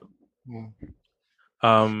wear out.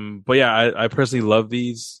 But yeah, I personally love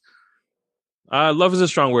these. Love is a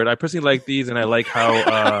strong word. I personally like these, and I like how.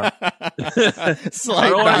 I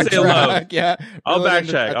don't want to say love. Yeah, I'll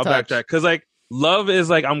backtrack because like love is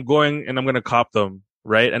like I'm going and I'm gonna cop them,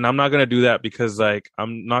 right? And I'm not gonna do that because like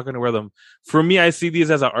I'm not gonna wear them. For me, I see these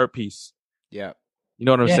as an art piece. Yeah. You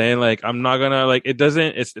know what I'm saying? Like, I'm not gonna, like, it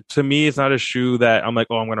doesn't, it's, to me, it's not a shoe that I'm like,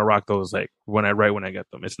 oh, I'm gonna rock those, like, when I get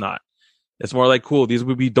them. It's not. It's more like, cool, these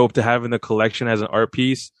would be dope to have in the collection as an art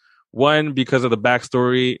piece. One, because of the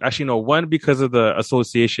backstory. Actually, no, one, because of the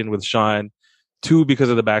association with Sean. Two, because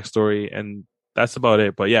of the backstory. And that's about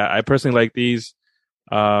it. But yeah, I personally like these,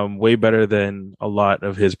 way better than a lot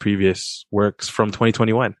of his previous works from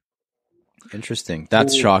 2021. Interesting.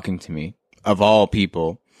 That's shocking to me. Of all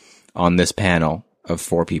people on this panel, of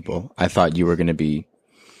 4 people, I thought you were going to be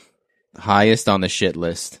highest on the shit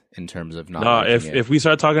list in terms of not. No, if we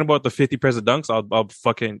start talking about the 50 pairs of dunks,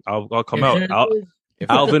 I'll come out.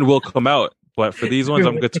 Alvin will come out. But for these ones,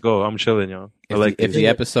 I'm good to go. I'm chilling, yo. If the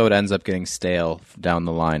episode ends up getting stale down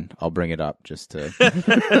the line, I'll bring it up just to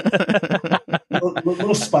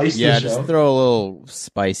little spice. Yeah, just throw a little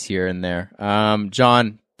spice here and there.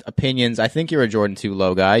 John, opinions. I think you're a Jordan 2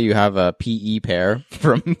 low guy. You have a PE pair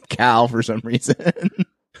from Cal for some reason.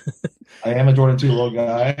 I am a Jordan 2 low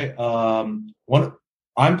guy.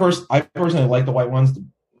 I personally like the white ones.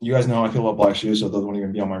 You guys know how I feel about black shoes, so those won't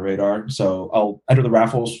even be on my radar. So I'll enter the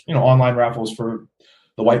raffles, online raffles for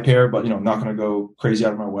the white pair, but I'm not going to go crazy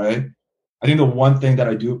out of my way. I think the one thing that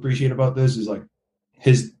I do appreciate about this is like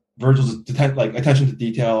Virgil's attention to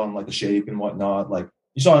detail on like the shape and whatnot. Like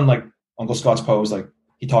you saw in like Uncle Scott's post, like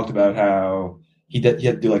he talked about how he had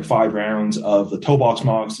to do like 5 rounds of the toe box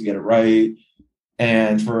mocks to get it right.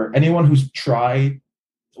 And for anyone who's tried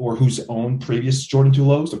or who's owned previous Jordan 2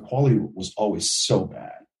 lows, the quality was always so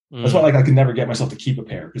bad. That's why like I could never get myself to keep a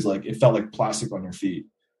pair because like it felt like plastic on your feet.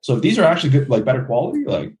 So if these are actually good, like better quality,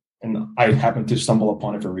 like, and I happen to stumble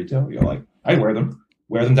upon it for retail, like I wear them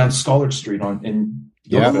down Scholar Street in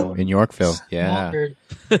Yorkville. In Yorkville. Yeah.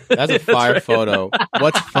 That's a fire photo.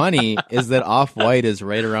 What's funny is that Off-White is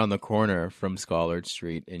right around the corner from Scholar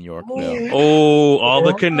Street in Yorkville. Oh, all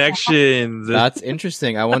the connections. That's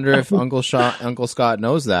interesting. I wonder if Uncle Scott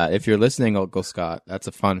knows that. If you're listening, Uncle Scott, that's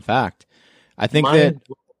a fun fact. I think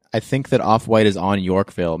that Off-White is on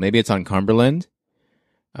Yorkville. Maybe it's on Cumberland.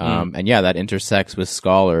 And yeah, that intersects with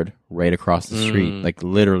Schollard right across the street. Like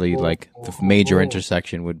literally, like the major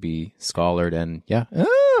intersection would be Schollard, and yeah.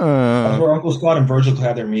 That's where Uncle Scott and Virgil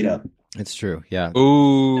have their meetup. It's true, yeah.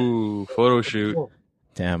 Ooh, photo shoot.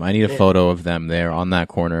 Damn, I need a photo of them there on that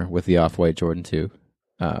corner with the Off-White Jordan 2,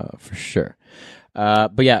 for sure.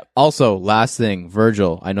 But yeah, also, last thing,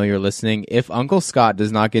 Virgil, I know you're listening. If Uncle Scott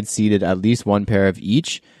does not get seated at least one pair of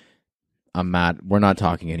each, I'm mad. We're not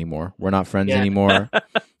talking anymore. We're not friends anymore.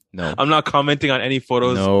 No. I'm not commenting on any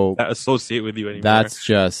photos that associate with you anymore. That's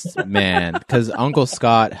just, man, because Uncle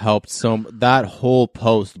Scott helped that whole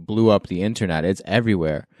post blew up the internet. It's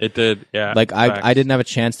everywhere. It did, yeah. Like, I didn't have a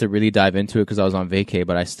chance to really dive into it because I was on vacay,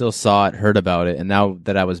 but I still saw it, heard about it, and now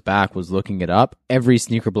that I was back, was looking it up. Every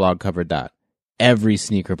sneaker blog covered that. Every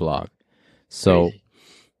sneaker blog. So, crazy.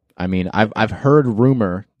 I mean, I've heard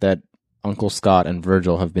rumor that Uncle Scott and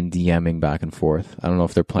Virgil have been DMing back and forth. I don't know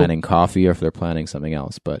if they're planning coffee or if they're planning something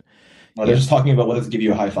else, but they're just talking about whether to give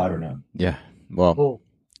you a high five or not. Yeah. Well,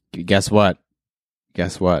 guess what?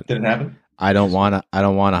 Didn't happen. I don't want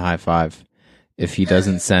a high five if he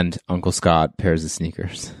doesn't send Uncle Scott pairs of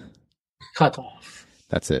sneakers. Cut off.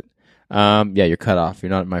 That's it. Yeah, you're cut off.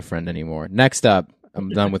 You're not my friend anymore. Next up, I'm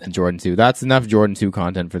done with the Jordan 2. That's enough Jordan 2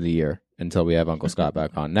 content for the year until we have Uncle Scott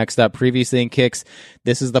back on. Next up, Previously in Kicks.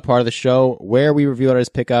 This is the part of the show where we review our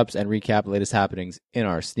latest pickups and recap the latest happenings in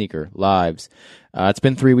our sneaker lives. It's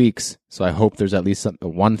been 3 weeks, so I hope there's at least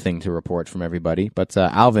one thing to report from everybody. But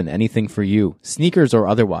Alvin, anything for you, sneakers or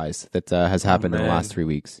otherwise, that has happened in the last 3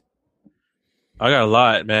 weeks? I got a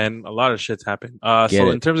lot, man. A lot of shit's happened.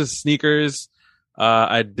 In terms of sneakers,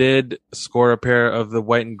 I did score a pair of the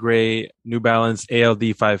white and gray New Balance ALD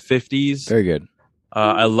 550s. Very good.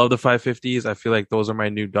 I love the 550s. I feel like those are my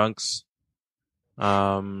new dunks.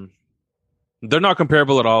 They're not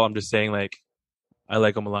comparable at all. I'm just saying, like, I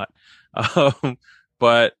like them a lot.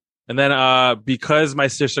 Because my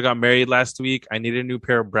sister got married last week, I needed a new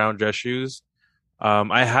pair of brown dress shoes.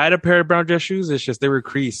 I had a pair of brown dress shoes. It's just they were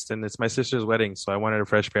creased, and it's my sister's wedding, so I wanted a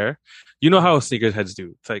fresh pair. You know how sneakerheads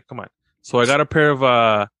do. It's like, come on. So I got a pair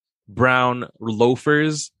of brown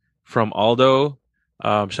loafers from Aldo.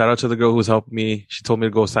 Shout out to the girl who's helped me. She told me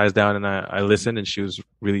to go size down, and I listened, and she was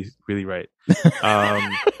really, really right.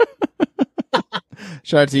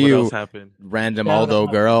 Shout out to you, random Aldo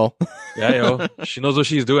girl. Yeah, yo, she knows what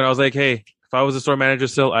she's doing. I was like, hey, if I was a store manager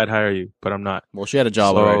still, I'd hire you, but I'm not. Well, she had a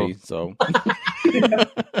job already, so.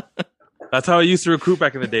 That's how I used to recruit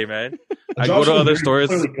back in the day, man. I go to other stores.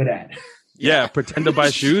 Good at. Yeah, pretend to buy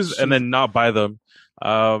shoes and then not buy them.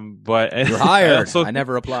 But you're hired. I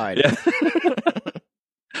never applied. Yeah.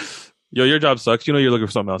 Yo, your job sucks. You know you're looking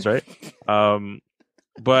for something else, right?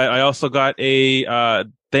 But I also got a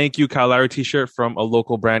thank you Kyle Lowry t-shirt from a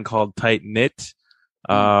local brand called Tight Knit.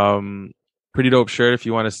 Pretty dope shirt. If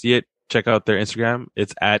you want to see it, check out their Instagram.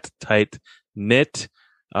 It's at Tight Knit.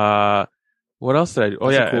 What else did I do?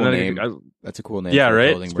 Oh, that's a cool name. That's a cool name. Yeah,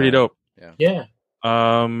 right? It's pretty dope. Yeah.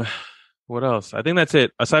 What else? I think that's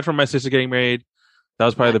it. Aside from my sister getting married, that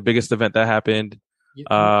was probably the biggest event that happened.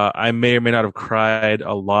 I may or may not have cried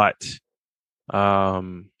a lot.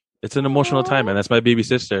 It's an emotional time, man. That's my baby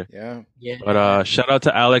sister. Yeah. But shout out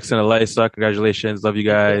to Alex and Elisa. Congratulations. Love you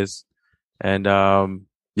guys. And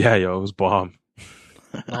yeah, yo, it was bomb.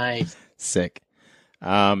 Nice. Sick.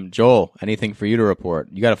 Joel, anything for you to report?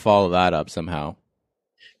 You got to follow that up somehow.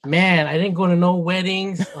 Man, I didn't go to no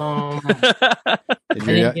weddings.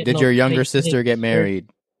 Did your younger sister get married?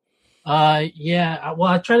 Yeah.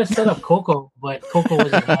 Well, I tried to set up Coco, but Coco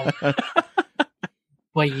wasn't home.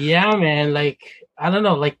 But yeah, man, like, I don't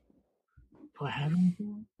know, like, do I have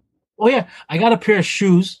anything? Oh yeah, I got a pair of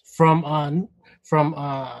shoes from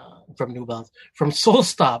New Balance, from Soul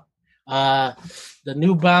Stop. The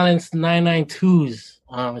New Balance 992s.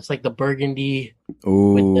 It's like the burgundy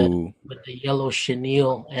with the yellow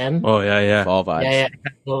chenille end. Oh yeah. Fall vibes. Yeah,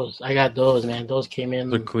 I got those, man. Those came in.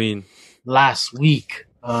 They're clean. Last week.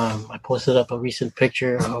 I posted up a recent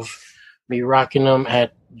picture of me rocking them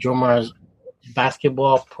at Jomar's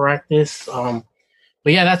basketball practice.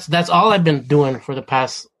 But yeah, that's all I've been doing for the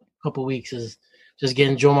past couple weeks is just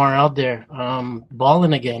getting Jomar out there,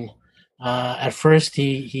 balling again. At first,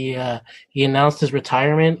 he announced his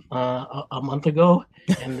retirement a month ago,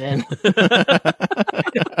 and then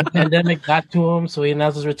the pandemic got to him, so he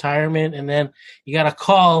announced his retirement, and then he got a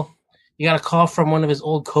call. He got a call from one of his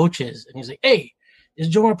old coaches, and he's like, "Hey, is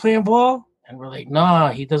Jomar playing ball?" And we're like, "Nah,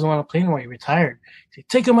 he doesn't want to play anymore. He retired." He's like,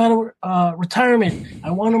 "Take him out of retirement.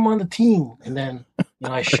 I want him on the team." And then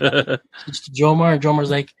I switched to Jomar, and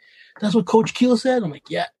Jomar's like, "That's what Coach Keel said?" I'm like,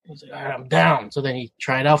 "Yeah." He's like, "All right, I'm down." So then he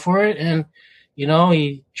tried out for it, and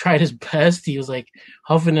he tried his best. He was like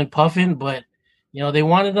huffing and puffing, but they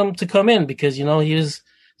wanted him to come in because he was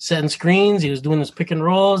setting screens, he was doing his pick and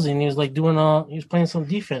rolls, and he was like he was playing some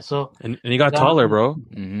defense. So and he got taller, bro.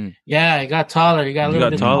 Mm-hmm. Yeah, he got taller. He got a little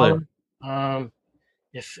bit taller.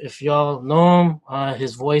 If y'all know him,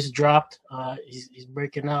 his voice dropped. He's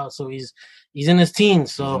breaking out, so he's in his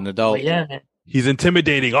teens. So he's an adult. Yeah, man. He's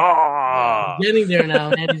intimidating. He's getting there now,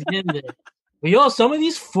 man. He's getting there. But some of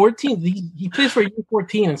these 14, he plays for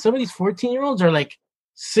U14, and some of these 14-year-olds are like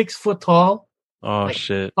 6 foot tall. Oh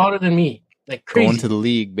shit! Taller than me, like crazy. Going to the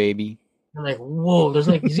league, baby. I'm like, whoa!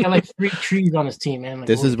 He's got like 3 trees on his team, man. Like,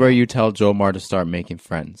 this is where you tell Jomar to start making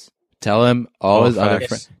friends. Tell him all his other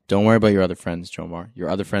friends. Don't worry about your other friends, Jomar. Your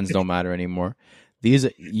other friends don't matter anymore. These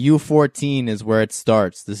U14 is where it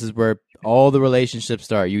starts. This is where all the relationships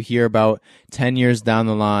start. You hear about 10 years down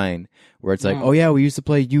the line where it's like, oh yeah, we used to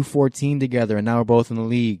play U14 together and now we're both in the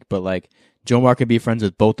league. But like Jomar could be friends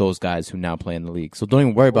with both those guys who now play in the league. So don't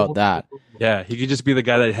even worry about that. Yeah, he could just be the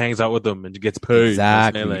guy that hangs out with them and gets paid.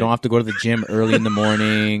 Exactly. You don't have to go to the gym early in the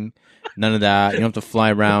morning. None of that. You don't have to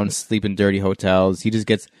fly around, sleep in dirty hotels. He just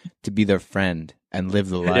gets to be their friend and live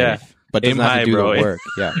the life. Yeah. But doesn't have to do the work.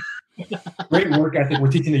 Yeah. Great work ethic we're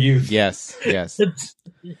teaching the youth. Yes.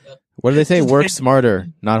 What do they say? Work smarter,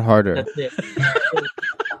 not harder. That's it.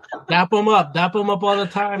 Dap them up all the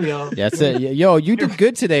time, yo. That's it. Yo, you did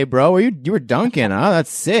good today, bro. You were dunking, huh? That's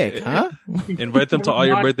sick, huh? Invite them to all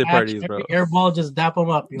your birthday parties, bro. Air ball, just dap them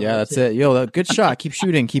up. Yo. Yeah, that's it. Yo, good shot. Keep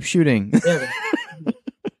shooting.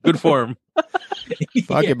 Good form.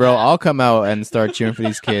 Fuck it, bro. I'll come out and start cheering for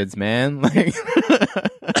these kids, man. Like,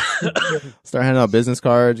 start handing out business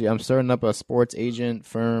cards. I'm starting up a sports agent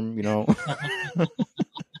firm.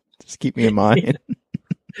 Just keep me in mind.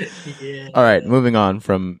 Yeah. All right, moving on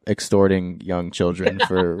from extorting young children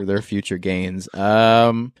for their future gains.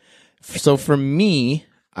 So for me,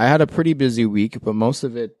 I had a pretty busy week, but most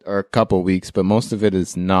of it, or a couple weeks, but most of it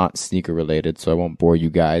is not sneaker related, so I won't bore you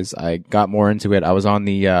guys. I got more into it. I was on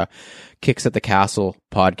the Kicks at the Castle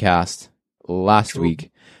podcast last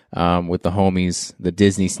week with the homies, the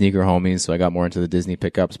Disney sneaker homies, so I got more into the Disney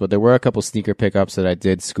pickups, but there were a couple sneaker pickups that I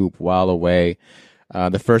did scoop while away.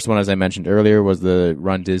 The first one, as I mentioned earlier, was the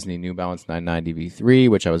Run Disney New Balance 990 V3,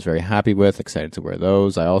 which I was very happy with, excited to wear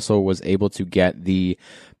those. I also was able to get the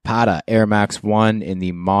Pata Air Max 1 in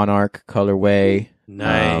the Monarch colorway.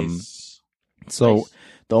 Nice. The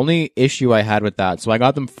only issue I had with that, so I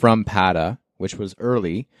got them from Pata, which was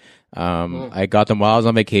early. I got them while I was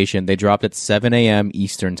on vacation. They dropped at 7 a.m.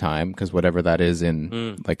 Eastern time, because whatever that is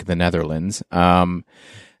in like the Netherlands. And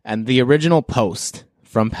the original post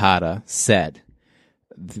from Pata said,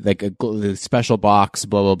 like the special box,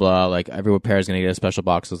 blah blah blah. Like every pair is gonna get a special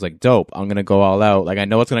box. I was like, dope. I'm gonna go all out. Like I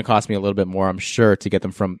know it's gonna cost me a little bit more, I'm sure, to get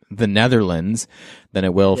them from the Netherlands than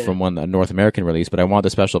it will from a North American release. But I want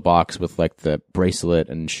the special box with like the bracelet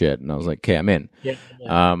and shit. And I was like, okay, I'm in.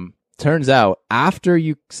 Turns out after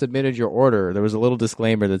you submitted your order, there was a little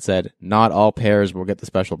disclaimer that said not all pairs will get the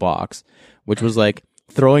special box, which was like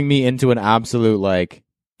throwing me into an absolute like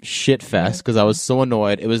shit fest because I was so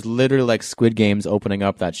annoyed. It was literally like Squid Games opening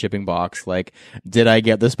up that shipping box. Like, did I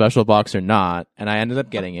get the special box or not? And I ended up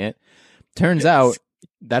getting it. Turns out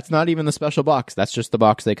that's not even the special box. That's just the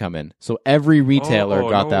box they come in. So every retailer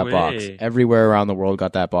got that box. Everywhere around the world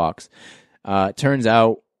got that box. Turns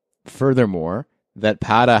out, furthermore, that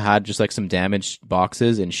Pata had just like some damaged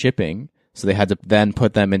boxes in shipping. So they had to then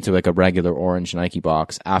put them into like a regular orange Nike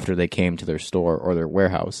box after they came to their store or their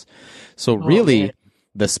warehouse. So really,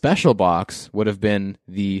 the special box would have been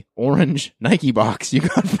the orange Nike box you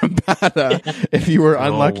got from Pata if you were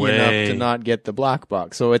unlucky enough to not get the black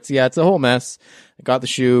box. So it's a whole mess. I got the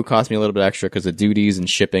shoe, cost me a little bit extra because of duties and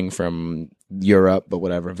shipping from Europe, but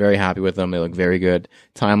whatever. Very happy with them. They look very good.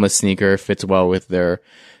 Timeless sneaker, fits well with their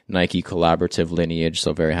Nike collaborative lineage,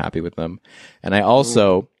 so very happy with them. And I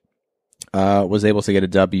also was able to get a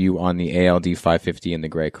W on the ALD 550 in the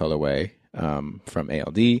gray colorway from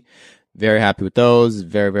ALD. Very happy with those.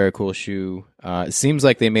 Very, very cool shoe. It seems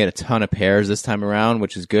like they made a ton of pairs this time around,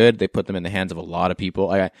 which is good. They put them in the hands of a lot of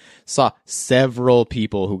people. I saw several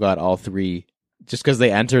people who got all three just because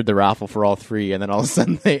they entered the raffle for all three, and then all of a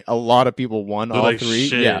sudden a lot of people won all like, three.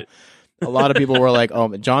 Shit. Yeah. A lot of people were like,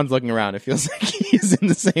 oh, John's looking around. It feels like he's in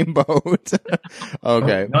the same boat.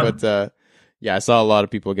 Okay. But, yeah, I saw a lot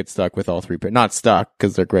of people get stuck with all three pairs. Not stuck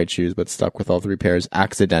because they're great shoes, but stuck with all three pairs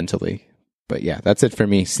accidentally. But yeah, that's it for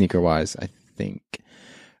me sneaker wise, I think.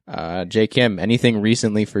 J. Kim, anything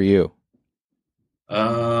recently for you?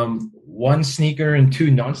 One sneaker and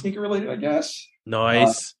two non-sneaker related, I guess.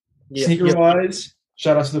 Nice. Sneaker wise,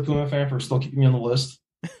 shout out to the Puma fan for still keeping me on the list.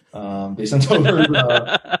 They sent over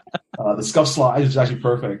the scuff slides, which is actually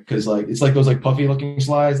perfect because like it's like those like puffy looking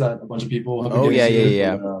slides that a bunch of people have been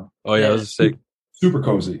yeah. Those are sick. Super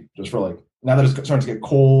cozy, just for like now that it's starting to get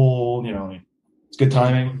cold, it's good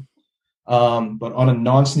timing. But on a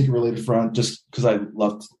non-sneaker related front, just because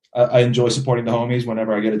I enjoy supporting the homies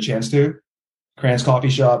whenever I get a chance to. Cran's Coffee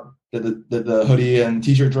Shop did the hoodie and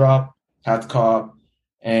t-shirt drop, had the cop,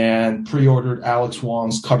 and pre-ordered Alex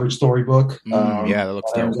Wong's covered storybook. That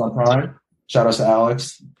looks dope. Amazon Prime. Shout out to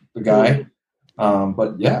Alex, the guy.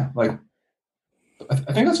 But yeah, like I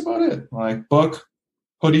think that's about it. Like book,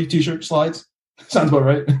 hoodie, t-shirt, slides. Sounds about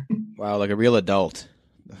right. Wow, like a real adult.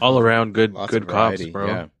 All around good cops,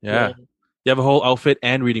 bro. Yeah. You have a whole outfit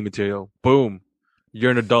and reading material. Boom. You're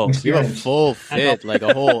an adult. You have a full fit, like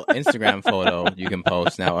a whole Instagram photo you can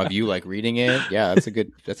post now of you like reading it. Yeah, that's a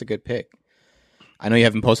good pick. I know you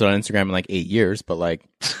haven't posted on Instagram in like 8 years, but like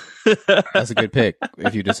that's a good pick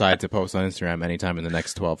if you decide to post on Instagram anytime in the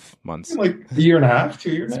next 12 months. Like a year and a half,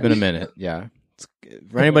 2 years. It's been a minute, yeah.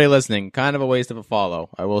 For anybody listening, kind of a waste of a follow,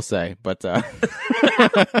 I will say, but that's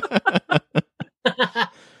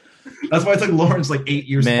why it took Lawrence like 8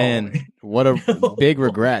 years. Man, what a big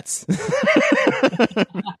regrets.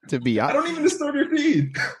 To be honest, I don't even disturb your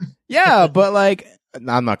feed. Yeah, but like,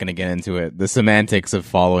 I'm not going to get into it. The semantics of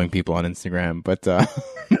following people on Instagram, but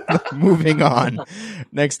moving on.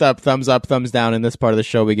 Next up, thumbs up, thumbs down. In this part of the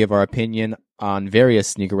show, we give our opinion on various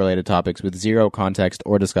sneaker-related topics with zero context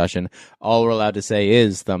or discussion. All we're allowed to say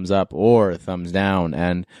is thumbs up or thumbs down.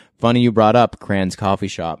 And funny you brought up Cran's Coffee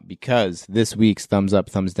Shop, because this week's thumbs up,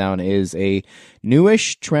 thumbs down is a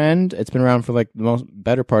newish trend. It's been around for like the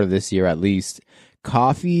better part of this year at least.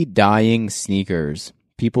 Coffee dyeing sneakers.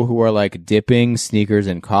 People who are like dipping sneakers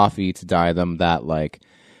in coffee to dye them that like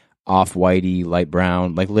off-whitey, light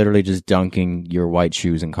brown, like literally just dunking your white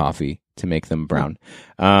shoes in coffee to make them brown.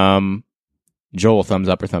 Joel, thumbs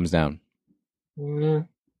up or thumbs down?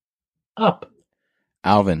 Up.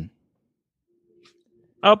 Alvin?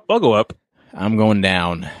 Up. I'll go up. I'm going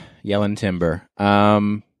down. Yelling timber.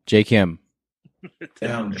 J. Kim?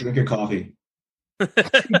 Down. Drink your coffee.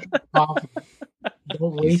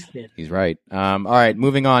 Don't waste it. He's right. All right,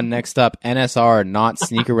 moving on. Next up, NSR, not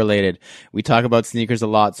sneaker related. We talk about sneakers a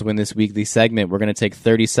lot, so in this weekly segment, we're going to take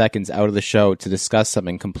 30 seconds out of the show to discuss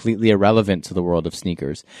something completely irrelevant to the world of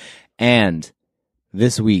sneakers. And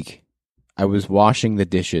this week, I was washing the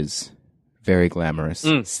dishes. Very glamorous.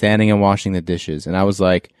 Standing and washing the dishes. And I was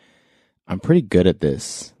like, I'm pretty good at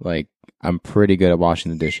this. Like, I'm pretty good at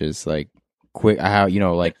washing the dishes. Like, quick, how, you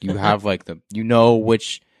know, like, you have, like,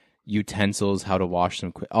 which utensils, how to wash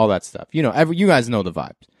them, all that stuff. You know, you guys know the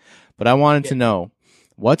vibes. But I wanted to know,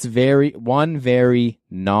 what's one very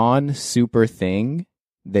non-super thing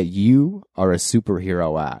that you are a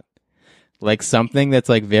superhero at? Like, something that's,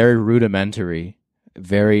 like, very rudimentary,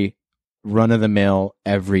 very run-of-the-mill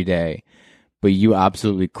every day. But you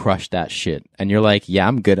absolutely crush that shit. And you're like, yeah,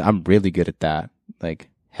 I'm good. I'm really good at that.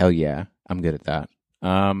 Like, hell yeah, I'm good at that.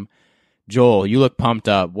 Joel, you look pumped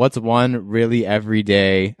up. What's one really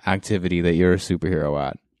everyday activity that you're a superhero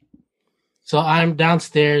at? So I'm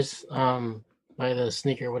downstairs by the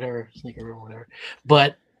sneaker room, whatever.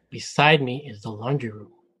 But beside me is the laundry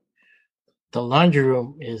room. The laundry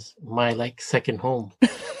room is my, like, second home.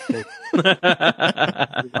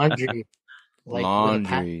 Laundry. Like,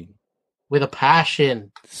 laundry. With a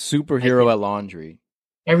passion. Superhero at laundry.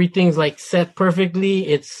 Everything's, like, set perfectly.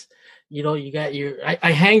 It's, you know, you got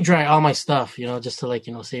I hang dry all my stuff, you know, just to, like,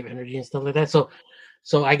 you know, save energy and stuff like that. So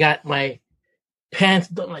I got my pants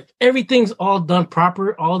done, like, everything's all done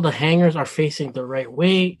proper. All the hangers are facing the right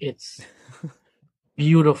way. It's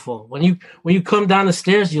beautiful. When you come down the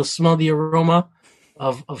stairs, you'll smell the aroma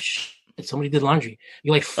of somebody did laundry.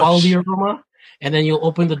 You, like, follow the aroma, and then you'll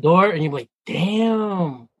open the door, and you're like,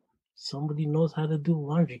 damn, somebody knows how to do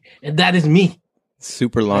laundry. And that is me.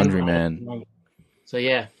 Super laundry man. So,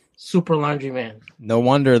 yeah. Super laundry man. No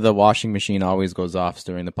wonder the washing machine always goes off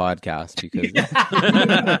during the podcast because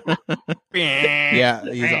yeah,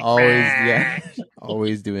 he's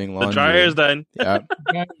always doing laundry. The dryer's done. Yeah.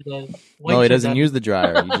 No, he doesn't use the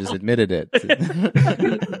dryer. He just admitted it.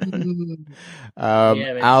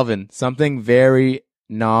 Alvin, something very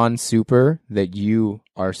non-super that you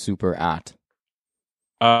are super at.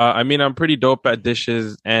 I mean, I'm pretty dope at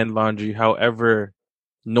dishes and laundry. However,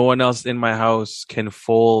 no one else in my house can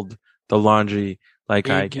fold the laundry like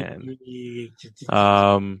I can.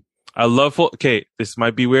 I love okay, this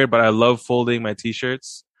might be weird, but I love folding my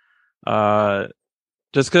t-shirts.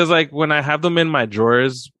 Just because, like, when I have them in my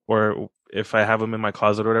drawers or if I have them in my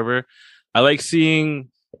closet or whatever, I like seeing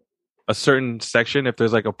a certain section if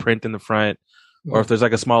there's, like, a print in the front or if there's,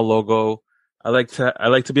 like, a small logo. I like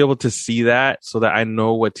to be able to see that so that I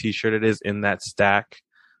know what t-shirt it is in that stack.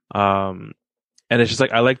 And it's just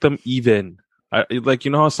like, I like them even. Like,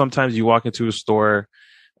 you know how sometimes you walk into a store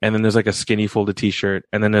and then there's, like, a skinny folded t-shirt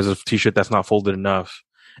and then there's a t-shirt that's not folded enough.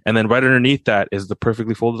 And then right underneath that is the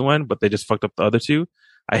perfectly folded one, but they just fucked up the other two.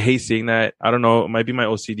 I hate seeing that. I don't know. It might be my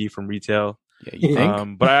OCD from retail. Yeah, you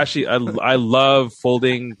think? But I love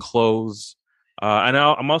folding clothes. And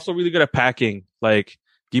I'm also really good at packing. Like,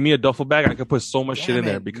 give me a duffel bag. I could put so much shit in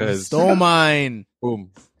there because... Stole mine.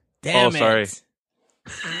 Boom. Damn it. Sorry.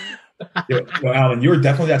 Yo, Alan, you were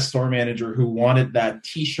definitely that store manager who wanted that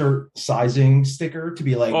t-shirt sizing sticker to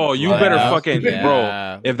be like, oh, you better fucking,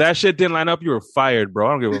 bro. If that shit didn't line up, you were fired, bro.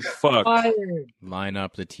 I don't give a fuck. Line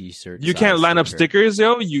up the t-shirt. You can't line up stickers,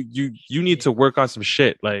 yo. You need to work on some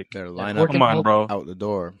shit. Like, line up. Come on, bro. Out the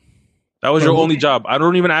door. That was your only job. I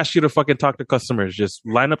don't even ask you to fucking talk to customers. Just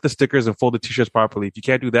line up the stickers and fold the t-shirts properly. If you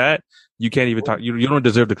can't do that, you can't even talk. You don't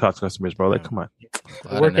deserve to talk to customers, bro. Like, come on.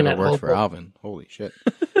 Glad I never worked for Alvin. Holy shit.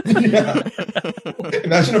 Yeah.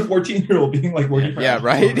 Imagine a 14-year-old being like working for Alvin.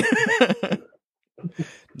 Right?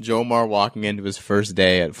 Jomar walking into his first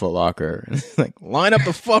day at Foot Locker. Like, line up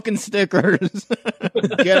the fucking stickers.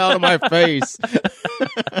 Get out of my face.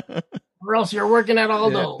 Or else you're working at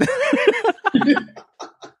Aldo. Yeah.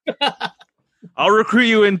 I'll recruit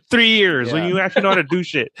you in 3 years when you actually know how to do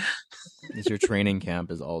shit. It's your training camp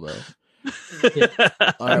is Aldo. Yeah.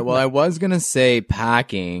 All right. Well, I was going to say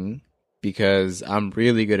packing because I'm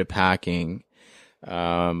really good at packing.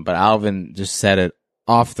 But Alvin just said it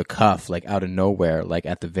off the cuff, like out of nowhere, like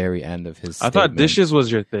at the very end of his statement. I thought dishes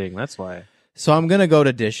was your thing. That's why. So I'm going to go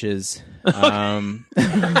to dishes.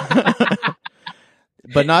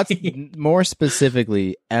 But not more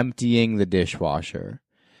specifically emptying the dishwasher.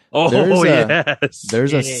 Oh, yes.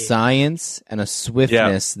 There's a science and a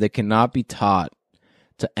swiftness that cannot be taught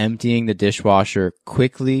to emptying the dishwasher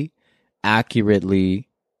quickly, accurately.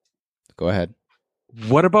 Go ahead.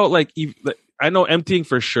 What about like I know emptying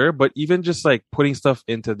for sure, but even just like putting stuff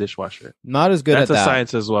into the dishwasher. Not as good at that. That's a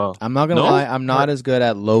science as well. I'm not gonna lie. I'm not as good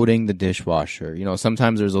at loading the dishwasher. You know,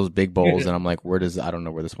 sometimes there's those big bowls, and I'm like, I don't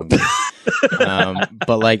know where this one goes.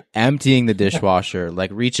 But like emptying the dishwasher,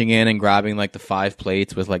 like reaching in and grabbing like the 5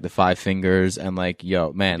 plates with like the 5 fingers, and like,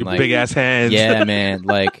 yo, man, like big ass hands. Yeah, man,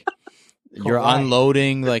 like. You're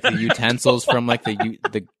unloading like the utensils from like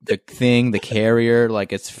the carrier,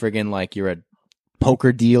 like it's friggin' like you're a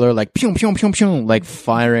poker dealer, like pew pew pew pew, like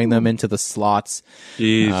firing them into the slots.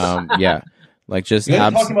 Jeez. Yeah, like just. You're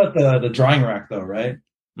talking about the drying rack though, right?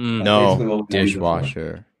 No,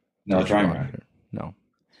 dishwasher. No, drying rack. No,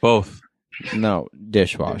 both. No,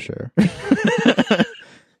 dishwasher.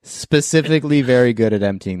 Specifically very good at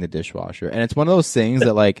emptying the dishwasher, and it's one of those things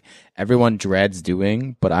that like everyone dreads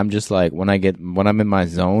doing, but I'm just like when I'm in my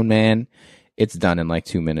zone, man, it's done in like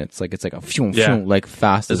 2 minutes. Like it's like a phew, like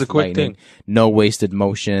fast as lightning. No wasted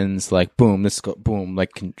motions. Like boom, boom, like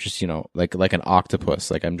just like an octopus.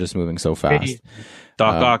 Like I'm just moving so fast.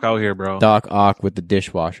 Doc Ock out here, bro. Doc Ock with the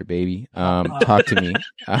dishwasher, baby. Talk to me.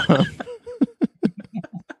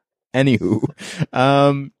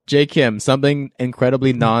 Anywho, J. Kim, something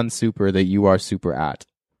incredibly non-super that you are super at.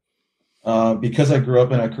 Because I grew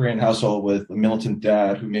up in a Korean household with a militant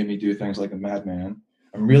dad who made me do things like a madman,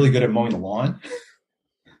 I'm really good at mowing the lawn.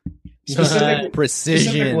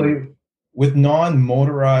 Specifically with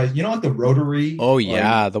non-motorized, like the rotary. Oh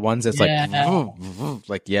yeah, the ones that's like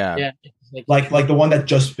yeah. Like the one that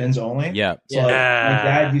just spins only. Yeah. So like, my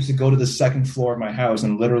dad used to go to the second floor of my house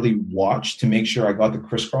and literally watch to make sure I got the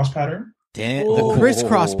crisscross pattern. Damn, the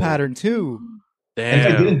crisscross pattern too. Damn.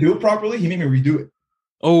 And if I didn't do it properly, he made me redo it.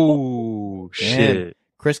 Oh shit.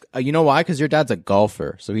 Chris, you know why? Because your dad's a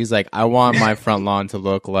golfer, so he's like, I want my front lawn to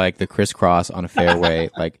look like the crisscross on a fairway,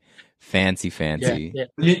 like fancy. Yeah.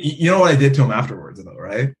 You know what I did to him afterwards, though,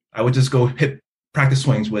 right? I would just go hit practice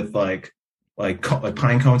swings with like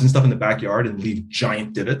pine cones and stuff in the backyard and leave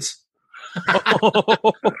giant divots.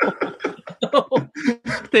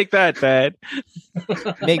 Take that, Dad.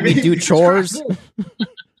 Make me do chores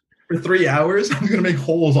for 3 hours. I'm gonna make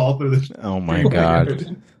holes all through this. Oh my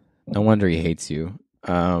god! No wonder he hates you.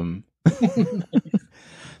 This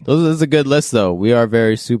is a good list, though. We are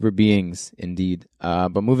very super beings indeed.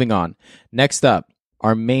 But moving on. Next up,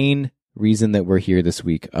 our main reason that we're here this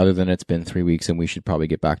week, other than it's been 3 weeks and we should probably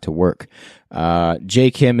get back to work.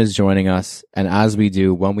 J. Kim is joining us, and as we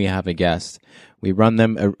do when we have a guest, we run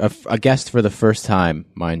them a guest for the first time,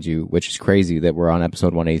 mind you, which is crazy that we're on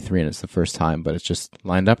episode 183 and it's the first time, but it's just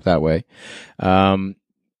lined up that way.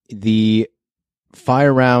 The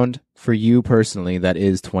fire round for you personally, that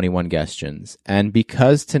is 21 questions, and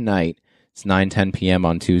because tonight it's 9:10 p.m.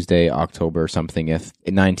 on Tuesday, October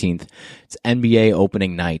 19th, it's NBA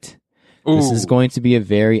opening night. Ooh. This is going to be a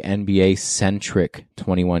very NBA-centric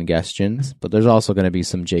 21 questions, but there's also going to be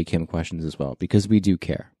some J. Kim questions as well, because we do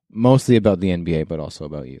care. Mostly about the NBA, but also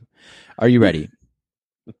about you. Are you ready?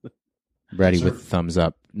 Ready with thumbs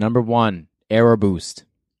up. Number 1, air or boost?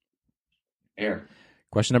 Air.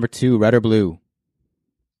 Question number 2, red or blue?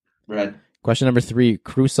 Red. Question number 3,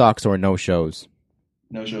 crew socks or no shows?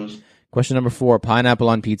 No shows. Question number 4, pineapple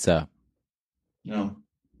on pizza? No.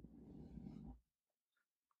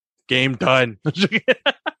 Game done.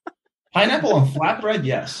 Pineapple on flatbread?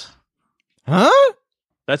 Yes. Huh?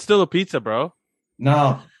 That's still a pizza, bro.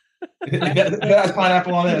 No. If it has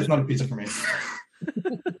pineapple on it, it's not a pizza for me.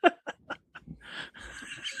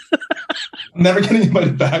 I'm never getting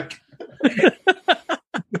invited back.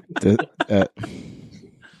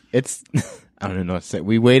 It's... I don't even know what to say.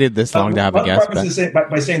 We waited this long to have a guest back.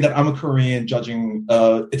 By saying that I'm a Korean judging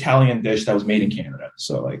Italian dish that was made in Canada.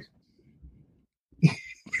 So, like...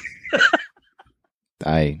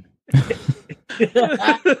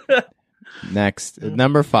 Next,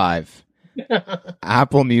 number 5.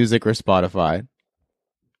 Apple Music or Spotify?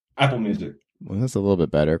 Apple Music. Well, that's a little bit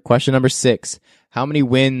better. Question number 6. How many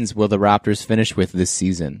wins will the Raptors finish with this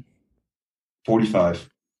season? 45.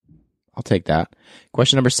 I'll take that.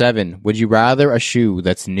 Question number 7. Would you rather a shoe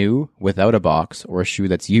that's new without a box or a shoe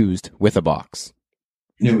that's used with a box?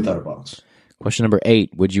 New without a box. Question number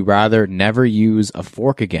 8. Would you rather never use a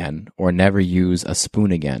fork again or never use a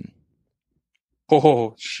spoon again?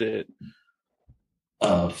 Oh, shit.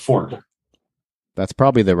 Fork. That's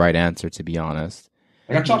probably the right answer, to be honest.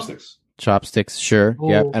 I got chopsticks. Chopsticks, sure.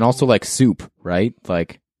 Oh. Yeah. And also like soup, right?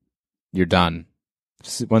 Like you're done.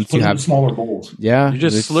 Once you have smaller bowls. Yeah. You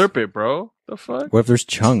just slurp it, bro. The fuck? What if there's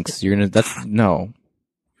chunks? You're going to, that's, no.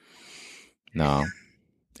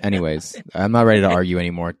 Anyways, I'm not ready to argue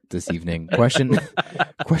anymore this evening. Question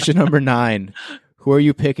number 9. Who are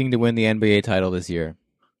you picking to win the NBA title this year?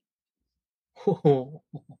 I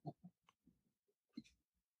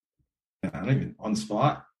don't even on the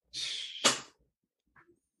spot.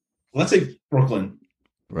 Let's say Brooklyn.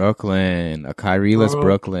 A Kyrie-less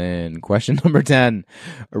Brooklyn. Question number 10.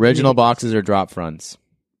 Original boxes or drop fronts?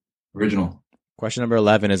 Original. Question number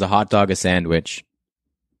 11. Is a hot dog a sandwich?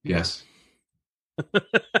 Yes.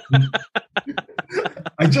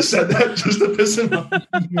 I just said that just to piss him off.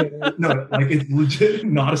 No, like it's legit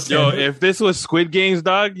not a sandwich. Yo, if this was Squid Games,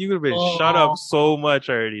 dog, you would have been shut up so much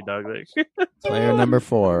already, dog. Like, player number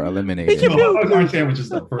 4 eliminated. No, hot dogs aren't sandwiches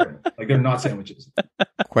though. Like they're not sandwiches.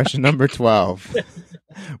 Question number 12.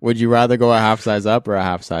 Would you rather go a half size up or a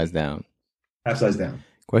half size down? Half size down.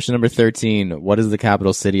 Question number 13. What is the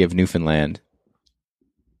capital city of Newfoundland?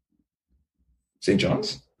 St.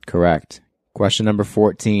 John's? Correct. Question number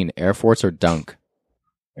 14. Air Force or Dunk?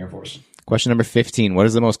 Air Force. Question number 15. What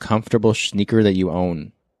is the most comfortable sneaker that you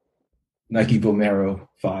own? Nike Vomero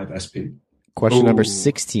 5 SP. Question number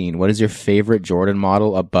 16. What is your favorite Jordan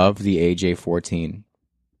model above the AJ14?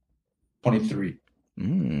 23.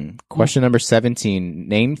 Question number 17.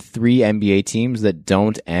 Name 3 NBA teams that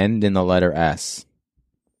don't end in the letter S.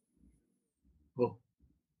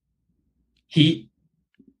 Heat.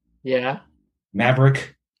 Yeah.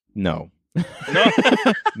 Maverick. No.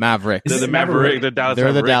 Mavericks. They're the Maverick. The Dallas. They're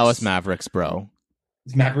Mavericks. the Dallas Mavericks, bro.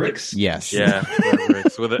 It's Mavericks? Yes. Yeah,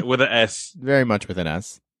 Mavericks with a S. Very much with an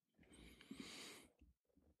S.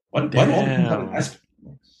 What?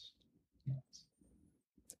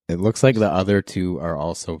 It looks like the other two are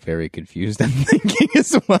also very confused and thinking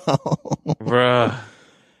as well. Bruh.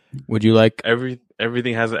 Would you like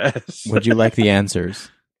everything has an S? Would you like the answers?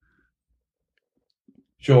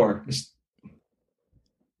 Sure.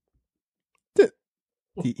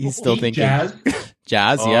 He's still thinking. Jazz.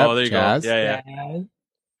 Jazz, Oh, yep. there you Jazz. go. Yeah.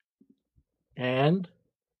 And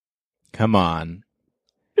Come on.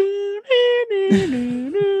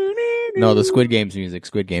 No, the Squid Games music.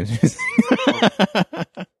 Squid Games music.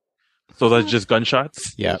 So that's just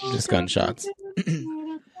gunshots? Yeah, just gunshots.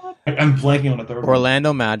 I'm blanking on the third one.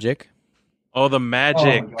 Orlando Magic. Oh, the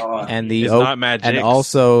Magic. Oh, God. And the It's not Magic. and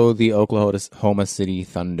also the Oklahoma City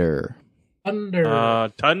Thunder.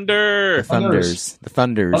 Thunder. Thunder. The Thunders. The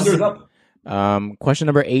Thunders. Thunder's up. Question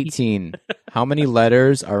number 18. How many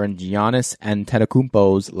letters are in Giannis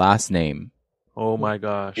Antetokounmpo's last name? Oh my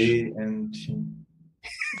gosh. A-N-T.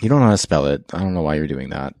 You don't know how to spell it. I don't know why you're doing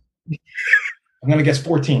that. I'm going to guess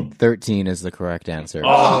 14. 13 is the correct answer.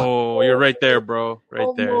 Oh, you're right there, bro. Right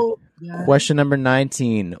there. Yeah. Question number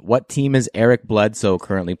 19. What team is Eric Bledsoe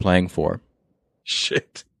currently playing for?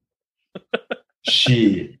 Shit.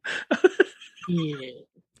 Shit. Yeah.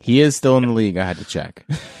 He is still in the league. I had to check.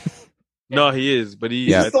 No, he is, but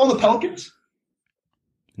he. Is he still on the Pelicans?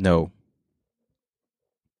 No.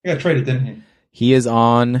 He got traded, didn't he? He is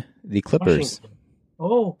on the Clippers. Washington.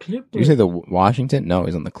 Oh, Clippers. Did you say the Washington? No,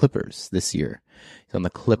 he's on the Clippers this year. He's on the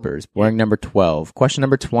Clippers. Boring number 12. Question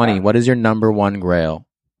number 20. What is your number 1 grail?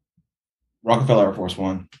 Rockefeller Air Force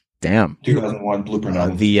One. Damn. 2001 Blueprint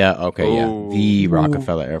album. The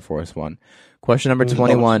Rockefeller Air Force One. Question number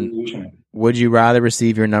 21. Would you rather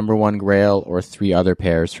receive your number 1 grail or 3 other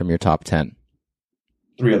pairs from your top 10?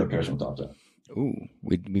 3 other pairs from top 10. Ooh,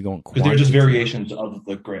 we going because they're just variations of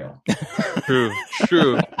the grail.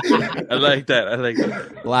 True. I like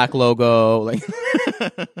that. Black logo, like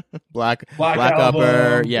black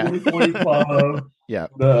upper, yeah. 40 Club, yeah.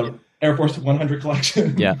 The Air Force 100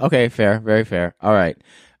 collection. Yeah. Okay. Fair. Very fair. All right.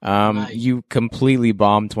 Nice. You completely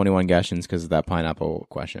bombed 21 questions because of that pineapple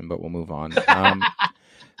question, but we'll move on.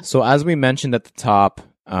 So as we mentioned at the top,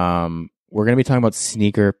 we're going to be talking about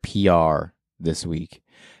sneaker PR this week.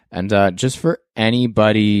 And just for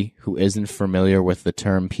anybody who isn't familiar with the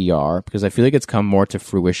term PR, because I feel like it's come more to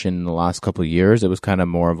fruition in the last couple of years. It was kind of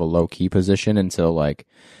more of a low-key position until like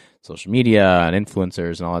social media and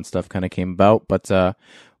influencers and all that stuff kind of came about. But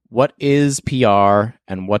what is PR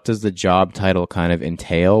and what does the job title kind of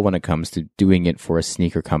entail when it comes to doing it for a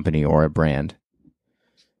sneaker company or a brand?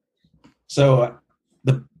 So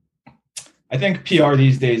I think PR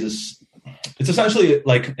these days it's essentially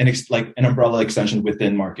like an umbrella extension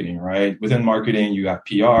within marketing, right? Within marketing, you have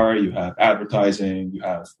PR, you have advertising, you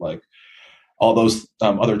have like all those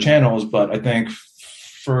other channels. But I think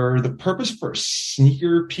for the purpose for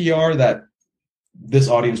sneaker PR that this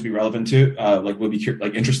audience would be relevant to, would be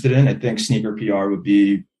like interested in, I think sneaker PR would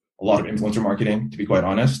be a lot of influencer marketing, to be quite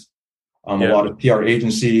honest. A lot of PR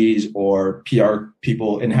agencies or PR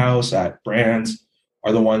people in-house at brands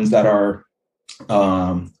are the ones that are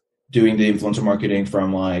doing the influencer marketing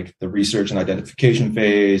from like the research and identification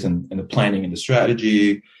phase and the planning and the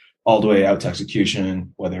strategy all the way out to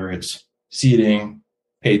execution, whether it's seeding,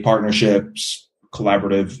 paid partnerships,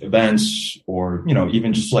 collaborative events, or, you know,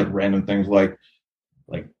 even just like random things like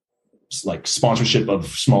sponsorship of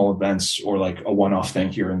small events or like a one-off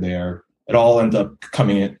thing here and there. It all ends up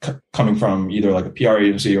coming from either like a PR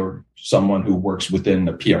agency or someone who works within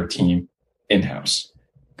the PR team in-house.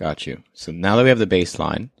 Got you. So now that we have the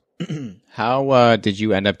baseline, how did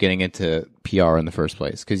you end up getting into PR in the first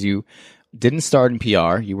place? Because you didn't start in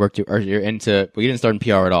PR. You didn't start in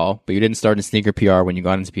PR at all, but you didn't start in sneaker PR when you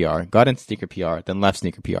got into PR. Got into sneaker PR, then left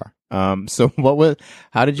sneaker PR. So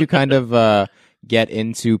how did you kind of get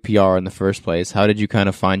into PR in the first place? How did you kind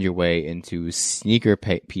of find your way into sneaker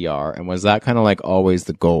PR? And was that kind of like always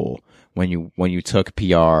the goal when you took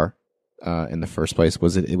PR in the first place?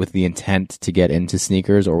 Was it with the intent to get into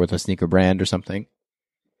sneakers or with a sneaker brand or something?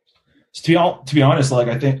 So to be honest, like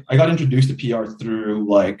I think I got introduced to PR through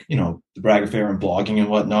like, you know, the Bragg Affair and blogging and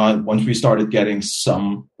whatnot. Once we started getting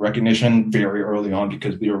some recognition very early on,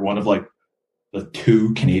 because we were one of like the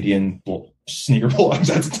 2 Canadian sneaker blogs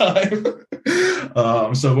at the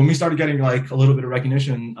time. So when we started getting like a little bit of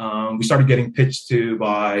recognition, we started getting pitched to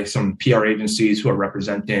by some PR agencies who are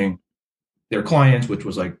representing their clients, which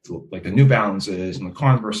was like the New Balances and the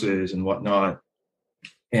Converses and whatnot.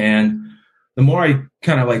 And the more I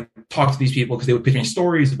kind of like talked to these people, because they would pitch me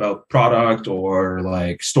stories about product or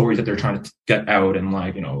like stories that they're trying to get out, and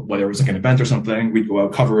like, you know, whether it was like an event or something, we'd go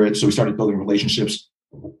out, cover it. So we started building relationships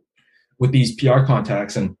with these PR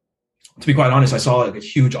contacts. And to be quite honest, I saw like a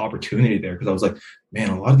huge opportunity there, because I was like, man,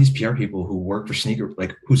 a lot of these PR people who work for sneaker,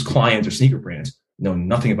 like whose clients are sneaker brands, know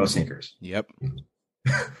nothing about sneakers. Yep.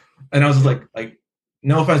 And I was like,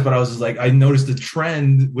 no offense, but I was just like, I noticed the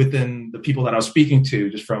trend within the people that I was speaking to,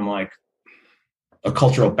 just from like a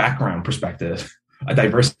cultural background perspective, a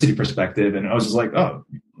diversity perspective. And I was just like, oh,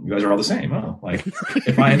 you guys are all the same. Oh, like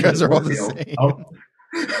if I you guys are all the same.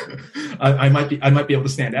 I might be able to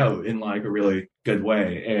stand out in like a really good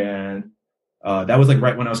way. And that was like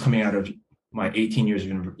right when I was coming out of my 18 years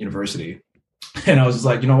of university. And I was just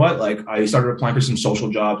like, you know what? Like I started applying for some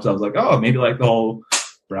social jobs. I was like, oh, maybe like the whole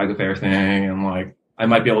Bragg Affair thing. And like, I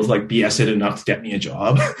might be able to like BS it enough to get me a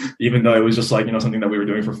job, even though it was just like, you know, something that we were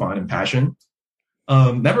doing for fun and passion.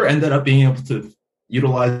 Never ended up being able to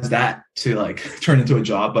utilize that to like turn into a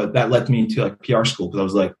job, but that led me to like PR school, because I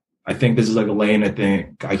was like, I think this is like a lane I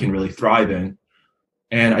think I can really thrive in.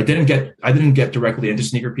 And I didn't get directly into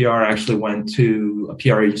sneaker PR. I actually went to a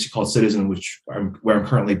PR agency called Citizen, where I'm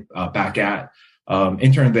currently back at.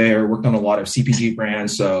 Interned there, worked on a lot of CPG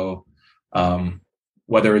brands. So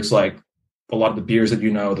whether it's like a lot of the beers that,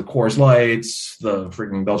 you know, the Coors Lights, the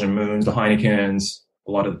freaking Belgian Moons, the Heinekens,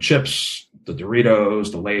 a lot of the chips, the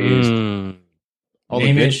Doritos, the Lay's, all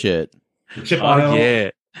the good shit. The chip aisle, yeah.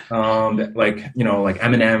 Like, you know, like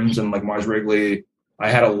M&Ms and like Mars Wrigley. I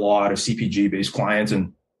had a lot of CPG based clients,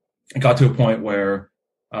 and it got to a point where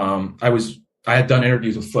I had done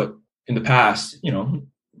interviews with Foot in the past. You know,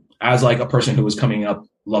 as like a person who was coming up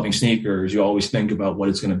loving sneakers, you always think about what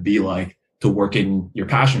it's going to be like to work in your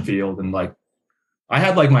passion field. And like, I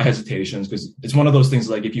had like my hesitations, because it's one of those things,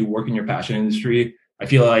 like if you work in your passion industry, I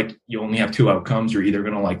feel like you only have 2 outcomes. You're either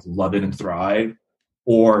going to like love it and thrive,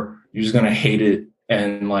 or you're just going to hate it.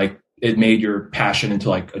 And like, it made your passion into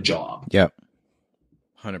like a job. Yep.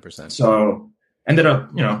 100%. So ended up,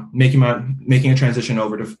 you know, making a transition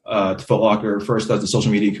over to Foot Locker, first as the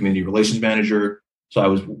social media and community relations manager. So I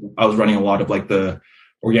was running a lot of like the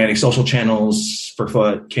organic social channels for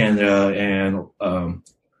Foot Canada, and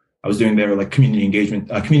I was doing their like community engagement,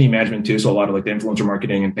 community management too. So a lot of like the influencer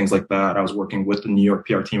marketing and things like that. I was working with the New York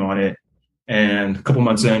PR team on it. And a couple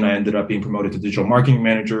months in, I ended up being promoted to digital marketing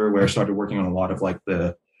manager, where I started working on a lot of like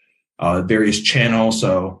the various channels.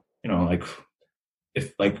 So, you know, like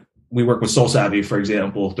if like we work with Soul Savvy, for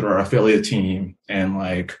example, through our affiliate team, and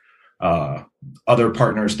like other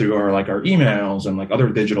partners through our emails and like other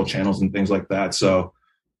digital channels and things like that. So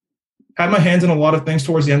had my hands in a lot of things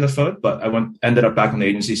towards the end of Foot, but I ended up back on the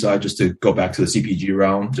agency side just to go back to the CPG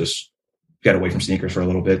realm, just get away from sneakers for a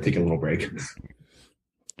little bit, take a little break.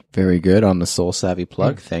 Very good on the Soul Savvy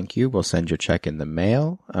plug. Thank you. We'll send your check in the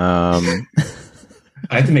mail.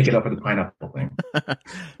 I had to make it up for the pineapple thing.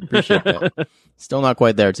 Appreciate that. Still not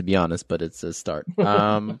quite there, to be honest, but it's a start.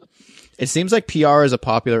 It seems like PR is a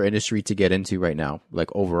popular industry to get into right now,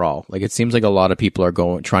 like overall. Like it seems like a lot of people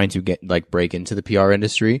are trying to get break into the PR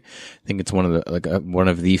industry. I think it's one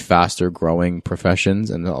of the faster growing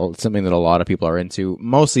professions, and something that a lot of people are into,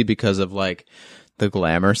 mostly because of like the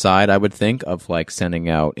glamour side, I would think, of like sending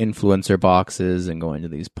out influencer boxes and going to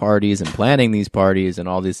these parties and planning these parties and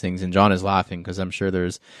all these things. And John is laughing because I'm sure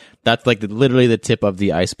that's like literally the tip of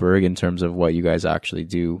the iceberg in terms of what you guys actually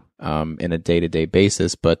do in a day-to-day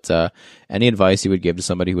basis. But any advice you would give to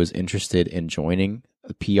somebody who is interested in joining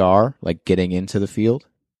PR, like getting into the field?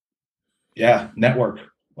 Yeah, network.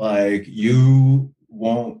 Like, you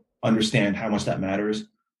won't understand how much that matters.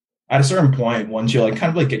 At a certain point, once you like kind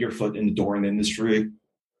of like get your foot in the door in the industry,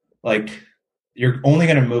 like you're only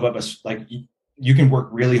going to move up like you can work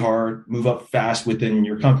really hard, move up fast within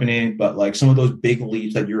your company, but like some of those big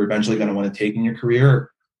leaps that you're eventually going to want to take in your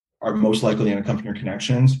career are most likely going to come from your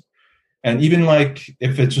connections. And even like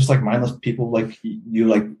if it's just like mindless people, like you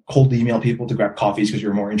like cold email people to grab coffees because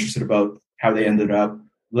you're more interested about how they ended up.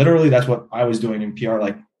 Literally, that's what I was doing in PR.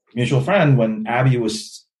 Like mutual friend, when Abby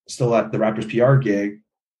was still at the Raptors PR gig,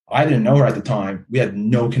 I didn't know her at the time. We had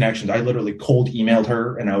no connections. I literally cold emailed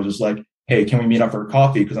her and I was just like, hey, can we meet up for a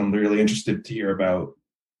coffee? Because I'm really interested to hear about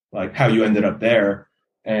like how you ended up there.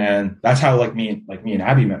 And that's how like me and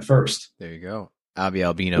Abby met first. There you go. Abby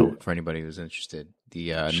Albino, for anybody who's interested.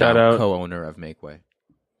 The shout out co-owner of Makeway.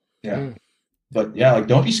 Yeah. But yeah, like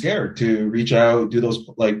don't be scared to reach out, do those,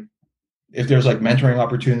 like if there's like mentoring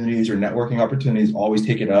opportunities or networking opportunities, always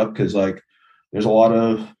take it up. Cause like there's a lot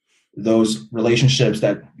of those relationships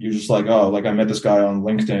that you're just like, oh, like I met this guy on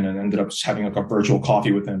LinkedIn and ended up just having like a virtual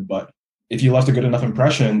coffee with him. But if you left a good enough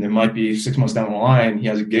impression, it might be 6 months down the line, he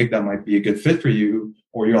has a gig that might be a good fit for you,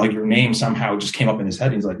 or you're like, your name somehow just came up in his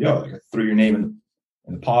head. And he's like, yo, like, I threw your name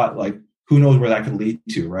in the pot. Like, who knows where that could lead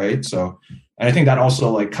to, right? So, and I think that also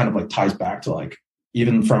like kind of like ties back to like,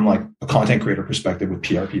 even from like a content creator perspective with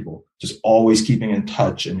PR people, just always keeping in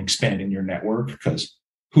touch and expanding your network, because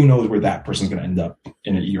who knows where that person's going to end up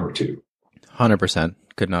in a year or two. 100%.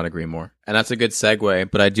 Could not agree more. And that's a good segue,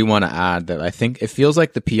 but I do want to add that I think it feels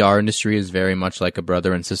like the PR industry is very much like a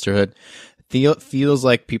brother and sisterhood. Feels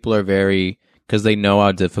like people are very, because they know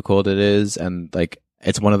how difficult it is, and like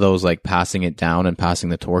it's one of those like passing it down and passing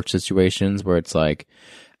the torch situations where it's like,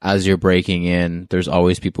 as you're breaking in, there's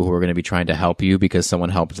always people who are going to be trying to help you because someone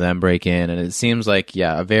helped them break in. And it seems like,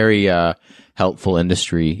 yeah, a very helpful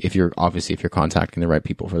industry if you're contacting the right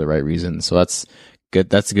people for the right reasons. So that's good.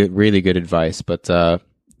 That's good, really good advice. But the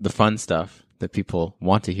fun stuff that people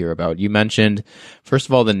want to hear about. You mentioned, first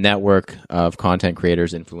of all, the network of content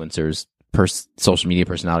creators, influencers, social media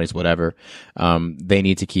personalities, whatever, they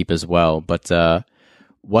need to keep as well. But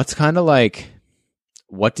what's kind of like,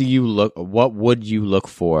 what would you look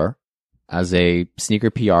for as a sneaker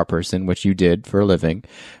PR person, which you did for a living,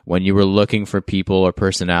 when you were looking for people or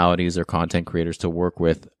personalities or content creators to work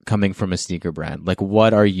with coming from a sneaker brand? Like,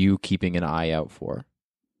 what are you keeping an eye out for?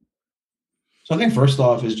 So I think first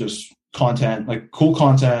off is just content, like cool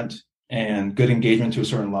content and good engagement to a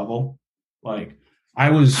certain level. Like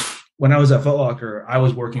when I was at Foot Locker, I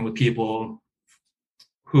was working with people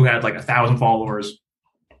who had like 1,000 followers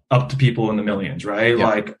up to people in the millions, right? Yeah.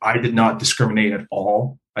 Like I did not discriminate at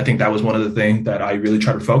all. I think that was one of the things that I really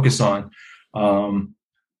try to focus on.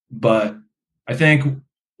 But I think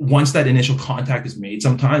once that initial contact is made,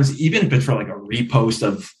 sometimes even if it's for like a repost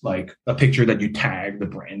of like a picture that you tag the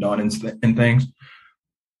brand on and things,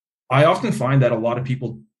 I often find that a lot of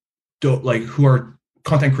people don't like, who are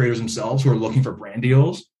content creators themselves, who are looking for brand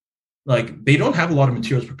deals, like they don't have a lot of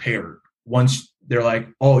materials prepared. Once they're like,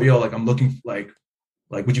 oh, yo, like I'm looking like,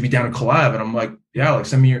 would you be down to collab? And I'm like, yeah, like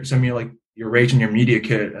send me like your rage and your media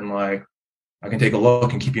kit. And like, I can take a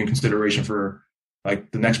look and keep you in consideration for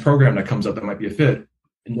like the next program that comes up that might be a fit.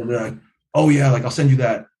 And they're like, oh yeah, like I'll send you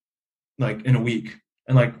that like in a week.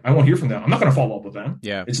 And like, I won't hear from them. I'm not going to follow up with them.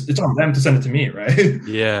 Yeah. It's on them to send it to me. Right.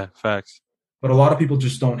 Yeah. Facts. But a lot of people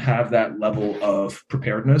just don't have that level of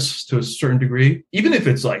preparedness to a certain degree. Even if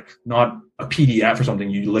it's like not a PDF or something,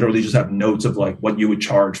 you literally just have notes of like what you would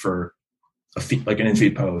charge for a feed, like an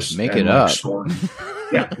in-feed post. Make it up.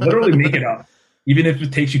 Yeah, literally make it up. Even if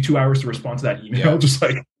it takes you 2 hours to respond to that email, just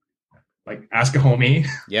like ask a homie.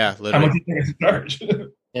 Yeah, literally. How much do you think I should charge?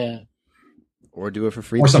 Yeah. Or do it for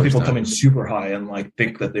free. Or some people come in super high and like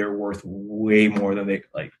think that they're worth way more than they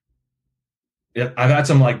like. I've had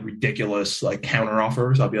some like ridiculous like counter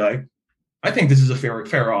offers. I'll be like, I think this is a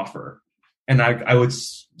fair offer, and I would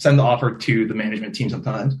send the offer to the management team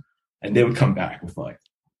sometimes, and they would come back with like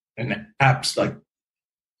an apps like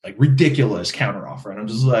ridiculous counter offer, and I'm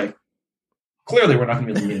just like, clearly we're not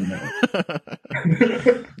going to be able to meet in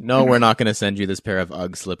the No, we're not going to send you this pair of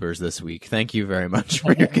UGG slippers this week. Thank you very much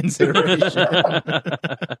for your consideration.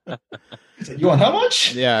 You want how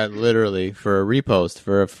much? Yeah, literally for a repost,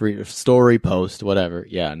 for a free story post, whatever.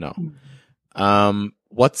 Yeah, no.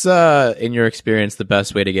 What's in your experience the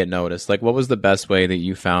best way to get noticed? Like, what was the best way that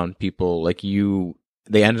you found people like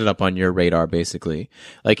they ended up on your radar, basically?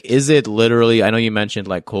 Like, is it literally, I know you mentioned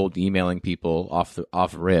like cold emailing people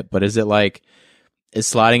off rip, but is it like, is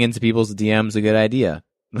sliding into people's DMs a good idea?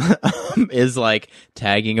 Is like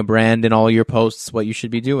tagging a brand in all your posts what you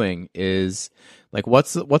should be doing? Is like,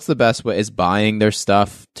 what's the best way? Is buying their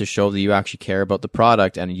stuff to show that you actually care about the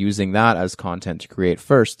product and using that as content to create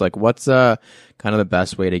first? Like, what's kind of the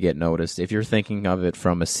best way to get noticed if you're thinking of it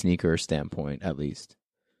from a sneaker standpoint, at least?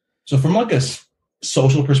 So from like a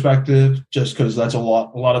social perspective, just because that's a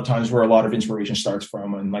lot of times where a lot of inspiration starts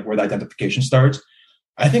from and like where the identification starts.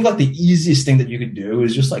 I think like the easiest thing that you could do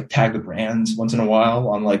is just like tag the brands once in a while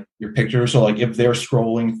on like your picture. So like if they're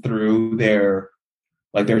scrolling through their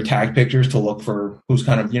tag pictures to look for who's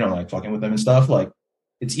kind of, like fucking with them and stuff, like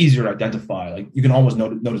it's easier to identify. Like you can almost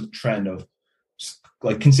notice the trend of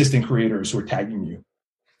like consistent creators who are tagging you.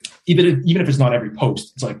 Even if it's not every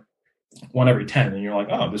post, it's like 1 every 10, and you're like,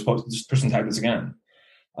 oh, this person tagged this again.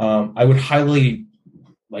 I would highly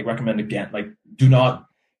like recommend, again, like do not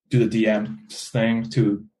do the DM thing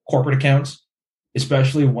to corporate accounts,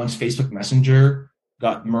 especially once Facebook Messenger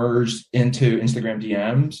got merged into Instagram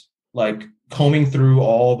DMs. Like combing through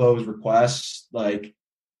all those requests, like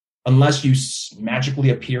unless you magically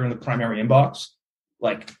appear in the primary inbox,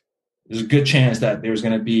 like there's a good chance that there's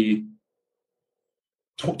going to be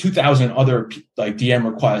 2,000 other like DM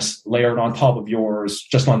requests layered on top of yours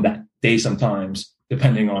just on that day sometimes,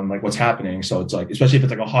 depending on like what's happening. So it's like, especially if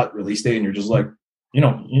it's like a hot release day and you're just like,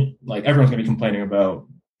 like everyone's going to be complaining about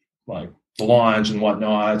like the launch and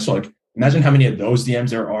whatnot. So like imagine how many of those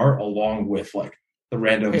DMs there are along with like the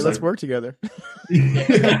randoms. Hey, let's work together.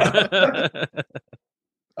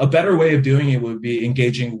 A better way of doing it would be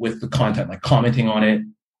engaging with the content, like commenting on it,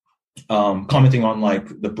 commenting on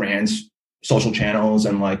like the brand's social channels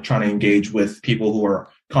and like trying to engage with people who are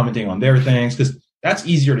commenting on their things, because that's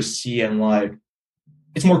easier to see and like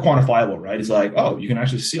it's more quantifiable, right? It's like, oh, you can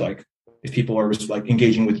actually see like if people are like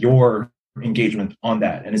engaging with your engagement on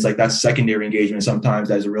that. And it's like that secondary engagement sometimes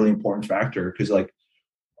that is a really important factor, because like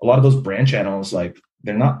a lot of those brand channels, like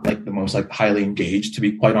they're not like the most like highly engaged, to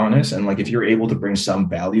be quite honest. And like if you're able to bring some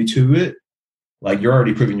value to it, like you're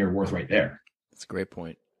already proving your worth right there. That's a great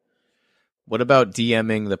point. What about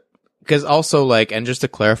DMing because also like, and just to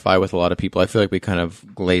clarify with a lot of people, I feel like we kind of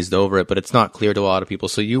glazed over it, but it's not clear to a lot of people.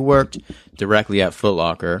 So you worked directly at Foot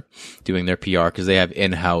Locker doing their PR because they have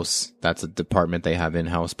in-house, that's a department they have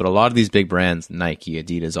in-house. But a lot of these big brands, Nike,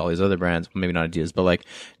 Adidas, all these other brands, maybe not Adidas, but like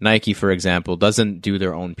Nike, for example, doesn't do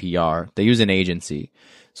their own PR. They use an agency.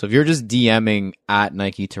 So if you're just DMing at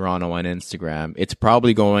Nike Toronto on Instagram, it's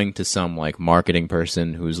probably going to some like marketing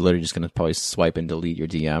person who's literally just going to probably swipe and delete your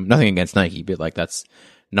DM. Nothing against Nike, but like that's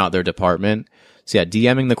not their department. So yeah,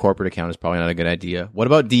 DMing the corporate account is probably not a good idea. What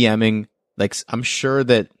about DMing? Like, I'm sure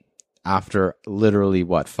that after literally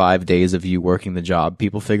 5 days of you working the job,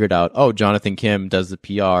 people figured out, oh, Jonathan Kim does the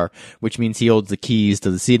PR, which means he holds the keys to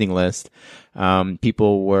the seating list.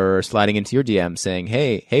 People were sliding into your DM saying,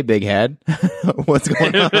 hey, big head, what's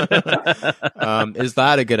going on? Is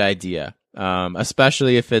that a good idea?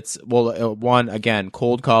 Especially if it's, one, again,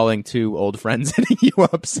 cold calling, 2, old friends hitting you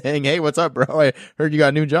up saying, hey, what's up, bro? I heard you got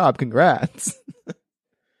a new job. Congrats.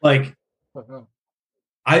 Like,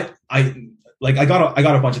 I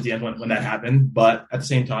got a bunch of DMs when that happened, but at the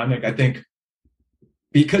same time, like I think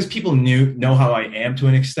because people know how I am to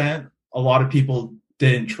an extent, a lot of people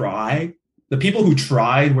didn't try. The people who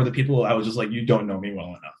tried were the people I was just like, you don't know me well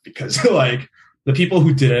enough, because like the people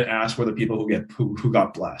who didn't ask were the people who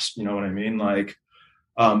got blessed. You know what I mean? Like,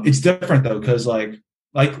 it's different though, because like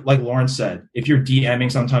Lawrence said, if you're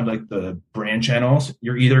DMing sometimes like the brand channels,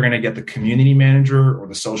 you're either going to get the community manager or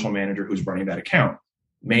the social manager who's running that account.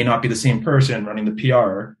 May not be the same person running the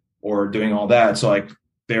PR or doing all that. So like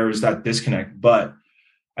there's that disconnect. But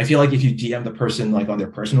I feel like if you DM the person like on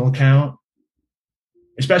their personal account,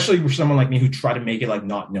 especially with someone like me who tried to make it like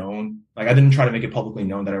not known, like I didn't try to make it publicly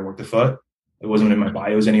known that I worked at Foot. It wasn't in my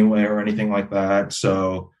bios anywhere or anything like that.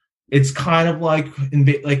 So it's kind of like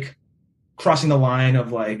crossing the line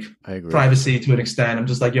of like privacy to an extent. I'm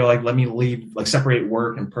just like, like let me leave, like separate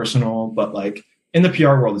work and personal. But like in the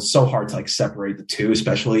PR world, it's so hard to like separate the two,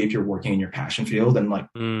 especially if you're working in your passion field and like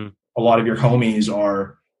a lot of your homies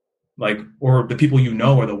are like, or the people you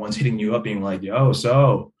know are the ones hitting you up being like, yo,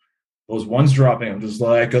 so those ones dropping. I'm just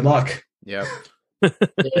like, good luck. Yep.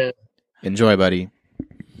 Yeah. Enjoy, buddy.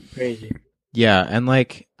 Crazy. Yeah, and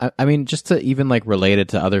like, I mean, just to even like relate it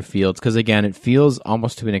to other fields, because again, it feels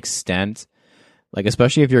almost to an extent, like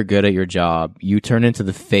especially if you're good at your job, you turn into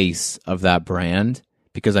the face of that brand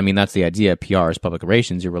because I mean, that's the idea. PR is public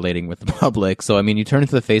relations. You're relating with the public. So, I mean, you turn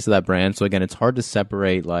into the face of that brand. So again, it's hard to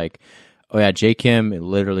separate like, oh yeah, J. Kim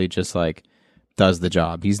literally just like does the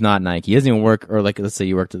job. He's not Nike. He doesn't even work, or like, let's say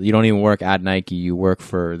you don't even work at Nike. You work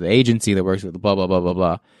for the agency that works with blah, blah, blah, blah,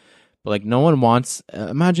 blah. But like, no one wants,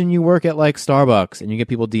 imagine you work at like Starbucks and you get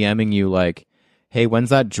people DMing you like, hey, when's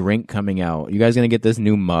that drink coming out? You guys gonna get this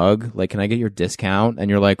new mug? Like, can I get your discount? And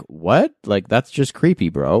you're like, what? Like, that's just creepy,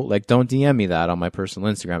 bro. Like, don't DM me that on my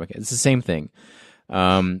personal Instagram account. It's the same thing.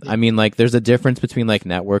 I mean, like, there's a difference between like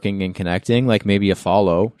networking and connecting. Like, maybe a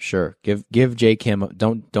follow, sure. Give J. Kim,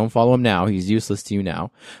 don't follow him now. He's useless to you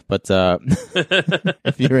now. But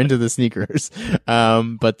if you're into the sneakers,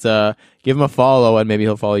 give him a follow and maybe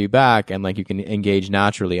he'll follow you back, and like you can engage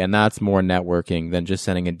naturally. And that's more networking than just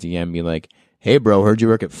sending a DM. Be like, hey, bro, heard you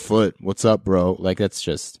work at Foot. What's up, bro? Like, that's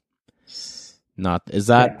just not. Is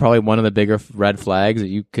that probably one of the bigger red flags that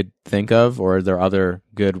you could think of, or are there other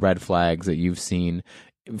good red flags that you've seen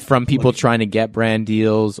from people trying to get brand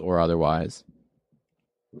deals or otherwise?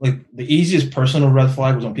 Like, the easiest personal red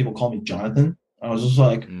flag was when people call me Jonathan. I was just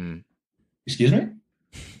like, excuse me?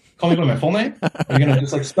 Call me by my full name? Are you going to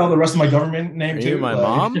just like spell the rest of my government name too? My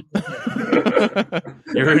mom?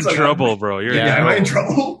 You're in trouble, bro. Am I in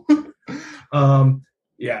trouble?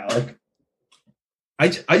 Like I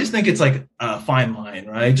just think it's like a fine line,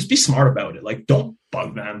 right? Just be smart about it. Like, don't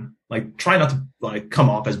bug them. Like, try not to like come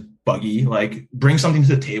off as buggy. Like, bring something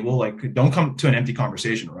to the table. Like, don't come to an empty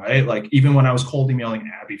conversation, right? Like, even when I was cold emailing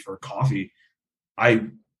Abby for coffee, I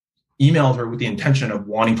emailed her with the intention of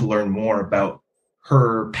wanting to learn more about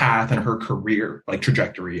her path and her career, like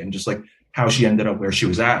trajectory, and just like how she ended up where she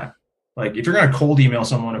was at. Like, if you're gonna cold email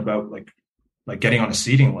someone about like getting on a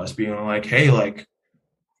seating list, being like, hey, like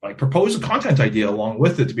propose a content idea along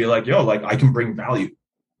with it to be like, yo, like I can bring value.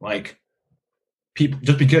 Like, people,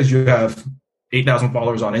 just because you have 8,000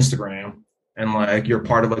 followers on Instagram and like you're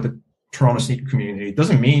part of like the Toronto sneaker community,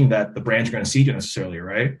 doesn't mean that the brands are going to seed you necessarily,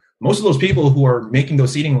 right? Most of those people who are making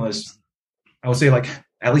those seeding lists, I would say like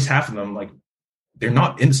at least half of them, like they're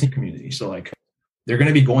not in the sneaker community. So like they're going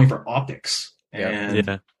to be going for optics.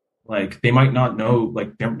 And like they might not know,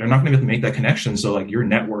 like they're not going to be able to make that connection. So like your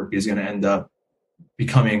network is going to end up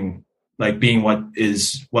becoming like being what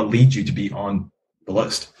leads you to be on the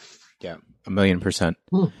list. Yeah,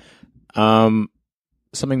 1,000,000%.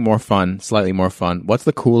 Something more fun, slightly more fun. What's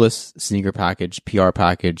the coolest sneaker package, PR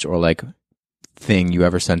package, or like thing you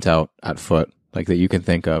ever sent out at Foot? Like that you can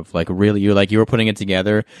think of? Like really, you were putting it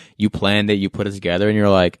together, you planned it, you put it together, and you're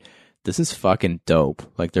like, this is fucking dope.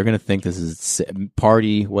 Like they're gonna think this is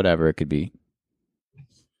party, whatever it could be.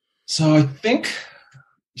 So I think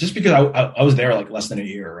just because I was there like less than a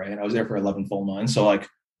year, right? And I was there for 11 full months. So like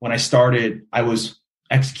when I started, I was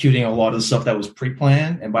executing a lot of the stuff that was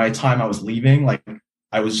pre-planned, and by the time I was leaving, like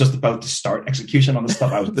I was just about to start execution on the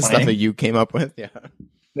stuff I was the planning. Stuff that you came up with, yeah.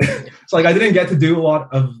 So like I didn't get to do a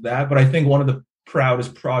lot of that, but I think one of the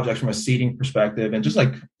proudest projects from a seeding perspective and just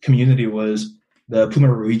like community was the Puma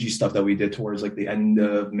Ruigi stuff that we did towards like the end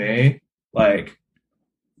of May. Like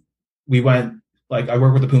we went, like I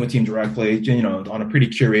worked with the Puma team directly, you know, on a pretty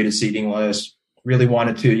curated seeding list, really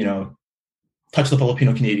wanted to, you know, touch the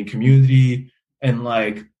Filipino Canadian community and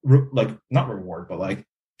like not reward, but like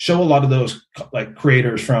show a lot of those like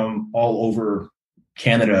creators from all over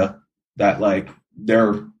Canada that like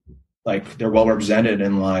they're well represented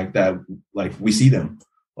and like that, like we see them.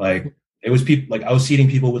 Like it was people, like I was seeding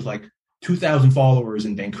people with like 2,000 followers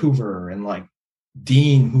in Vancouver and like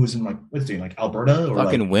Dean, who's in like, what's doing like Alberta or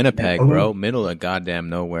fucking like, Winnipeg, bro, middle of goddamn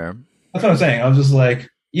nowhere. That's what I'm saying. I was just like,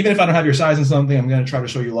 even if I don't have your size in something, I'm going to try to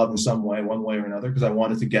show you love in some way, one way or another, because I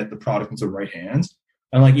wanted to get the product into the right hands.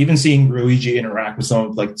 And like even seeing Ruigi interact with some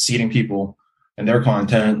of like seeding people and their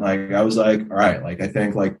content, like I was like, all right, like I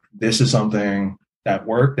think like this is something that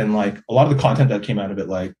worked. And like a lot of the content that came out of it,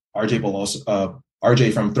 like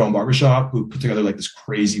RJ from Throne Barbershop, who put together like this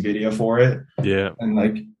crazy video for it. Yeah. And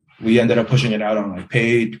like we ended up pushing it out on like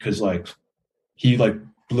paid because like he like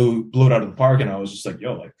blew it out of the park, and I was just like,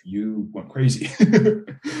 yo, like you went crazy.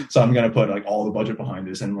 So I'm gonna put like all the budget behind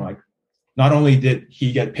this. And like not only did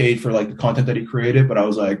he get paid for like the content that he created, but I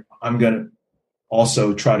was like, I'm gonna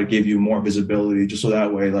also try to give you more visibility just so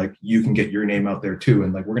that way like you can get your name out there too.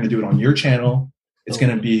 And like we're gonna do it on your channel. It's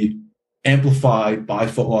gonna be amplified by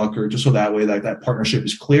Foot Locker just so that way like that partnership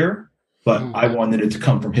is clear. But I wanted it to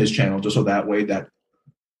come from his channel just so that way that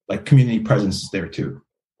like community presence is there too.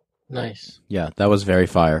 Nice. Yeah, that was very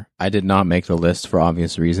fire. I did not make the list for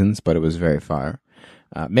obvious reasons, but it was very fire.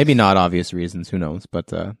 Maybe not obvious reasons, who knows,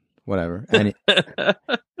 but whatever.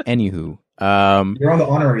 Anywho, You're on the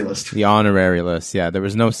honorary list. The honorary list. Yeah, there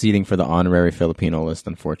was no seating for the honorary Filipino list,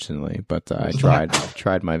 unfortunately, but I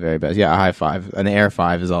tried my very best. Yeah, a high five. An air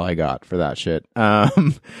five is all I got for that shit.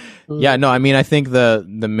 Yeah, no, I mean, I think the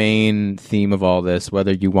main theme of all this,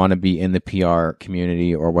 whether you want to be in the PR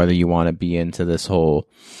community or whether you want to be into this whole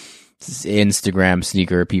Instagram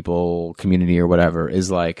sneaker people community or whatever, is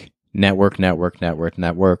like network.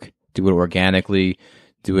 Do it organically,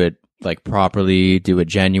 do it like properly, do it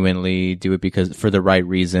genuinely, do it because for the right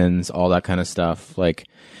reasons, all that kind of stuff. Like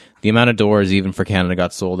the amount of doors even for Canada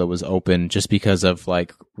Got Sold that was open just because of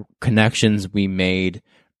like connections we made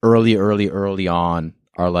early on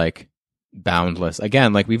are like boundless.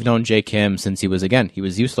 Again, like we've known Jay Kim since he was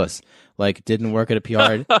useless. Like didn't work at a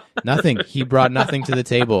PR, nothing. He brought nothing to the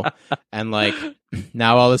table. And like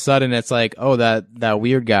now all of a sudden it's like, oh, that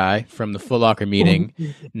weird guy from the Foot Locker meeting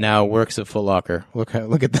now works at Foot Locker. Look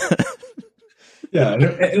at that. Yeah,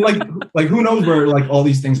 and like who knows where like all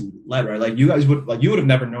these things led, right? Like you would have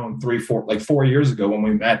never known 4 years ago when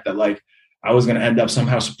we met that like I was going to end up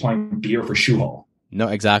somehow supplying beer for Shoe Hall. No,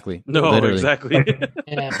 exactly. No, literally. Exactly.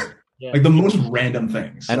 Yeah. Like the most random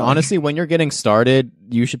things. And honestly, when you're getting started,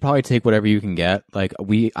 you should probably take whatever you can get. Like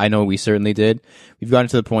I know we certainly did. We've gotten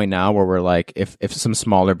to the point now where we're like, if some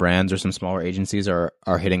smaller brands or some smaller agencies are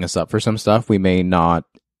hitting us up for some stuff, we may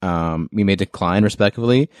decline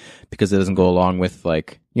respectively because it doesn't go along with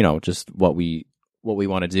like, you know, just what we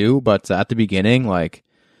want to do. But at the beginning, like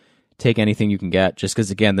take anything you can get just because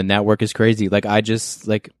again, the network is crazy. Like I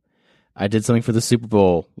did something for the Super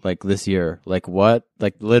Bowl like this year. Like what?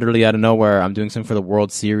 Like literally out of nowhere, I'm doing something for the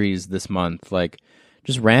World Series this month. Like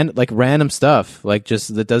just random stuff. Like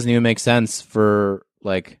just that doesn't even make sense for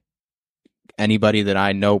like anybody that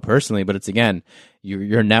I know personally. But it's again,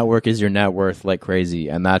 your network is your net worth like crazy,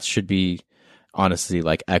 and that should be honestly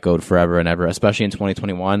like echoed forever and ever. Especially in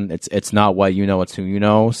 2021, it's not what you know, it's who you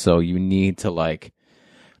know. So you need to like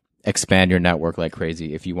expand your network like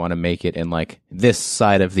crazy if you want to make it in like this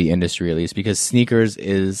side of the industry at least, because sneakers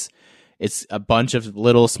it's a bunch of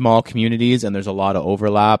little small communities and there's a lot of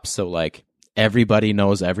overlap, so like everybody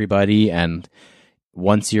knows everybody, and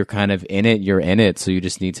once you're kind of in it, you're in it. So you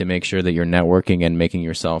just need to make sure that you're networking and making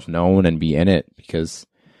yourself known and be in it, because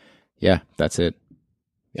yeah, that's it.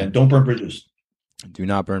 Yeah, don't burn bridges. Do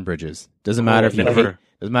not burn bridges. Doesn't matter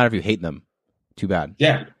if you hate them. Too bad.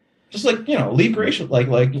 Yeah. Just like, you know, leave gracious,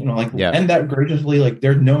 end that graciously. Like,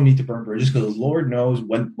 there's no need to burn bridges because Lord knows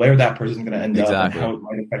where that person's going to end up and how it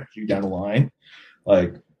might affect you down the line.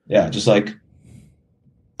 Like, yeah, just like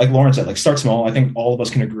Lauren said, like start small. I think all of us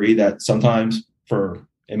can agree that sometimes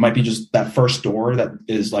it might be just that first door that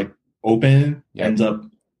is like open ends up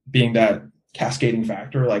being that cascading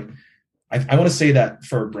factor. Like, I want to say that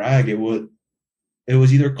for Bragg, it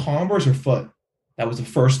was either Converse or Foot that was the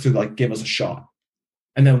first to like give us a shot.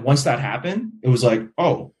 And then once that happened, it was like,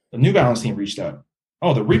 oh, the New Balance team reached out.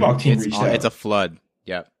 Oh, the Reebok team reached out. It's a flood.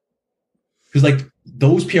 Yeah. Because like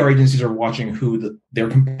those PR agencies are watching who their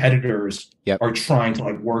competitors are trying to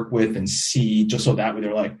like work with and see, just so that way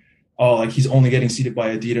they're like, oh, like he's only getting seated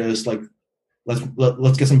by Adidas. Like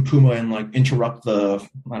let's get some Puma and like interrupt the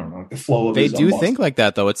flow of. They do think like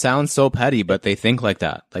that though. It sounds so petty, but they think like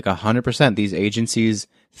that. Like 100%. These agencies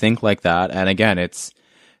think like that. And again, it's.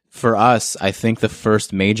 For us, I think the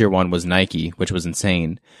first major one was Nike, which was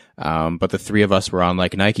insane. But the three of us were on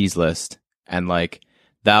like Nike's list. And like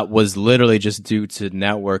that was literally just due to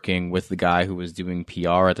networking with the guy who was doing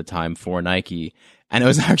PR at the time for Nike. And it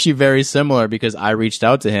was actually very similar because I reached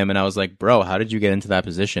out to him and I was like, bro, how did you get into that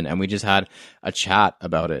position? And we just had a chat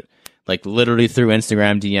about it. Like literally through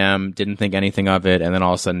Instagram DM, didn't think anything of it. And then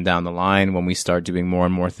all of a sudden down the line, when we start doing more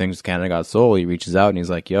and more things with Canada Got Sold, he reaches out and he's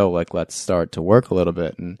like, yo, like let's start to work a little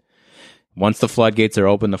bit. And once the floodgates are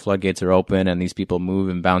open and these people move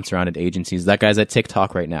and bounce around at agencies. That guy's at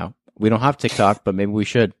TikTok right now. We don't have TikTok, but maybe we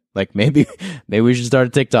should. Like maybe we should start a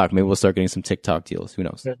TikTok. Maybe we'll start getting some TikTok deals. Who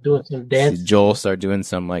knows? Start doing some dances. Joel start doing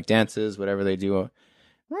some like dances, whatever they do.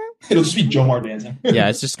 It'll just be Jomar dancing. Yeah,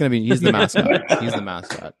 it's just gonna be. He's the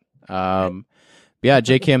mascot. Yeah,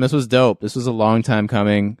 J Kim, this was dope. This was a long time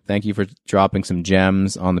coming. Thank you for dropping some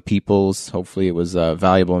gems on the peoples. Hopefully it was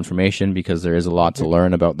valuable information because there is a lot to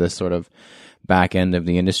learn about this sort of back end of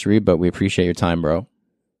the industry, but we appreciate your time, bro.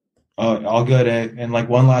 All good. And like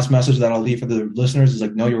one last message that I'll leave for the listeners is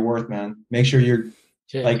like, know your worth, man. Make sure you're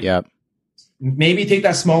like, maybe take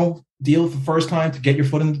that small deal for the first time to get your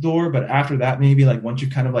foot in the door. But after that, maybe like once you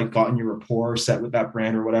kind of like gotten your rapport set with that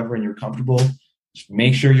brand or whatever, and you're comfortable, just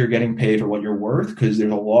make sure you're getting paid for what you're worth. Cause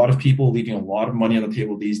there's a lot of people leaving a lot of money on the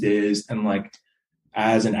table these days. And like,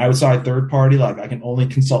 as an outside third party, like I can only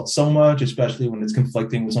consult so much, especially when it's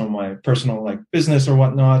conflicting with some of my personal like business or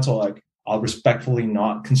whatnot. So like I'll respectfully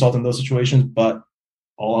not consult in those situations, but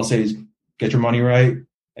all I'll say is get your money right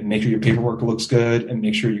and make sure your paperwork looks good and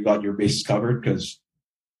make sure you got your bases covered. Because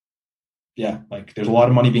yeah, like there's a lot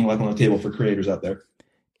of money being left on the table for creators out there.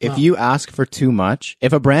 If you ask for too much,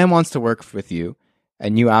 if a brand wants to work with you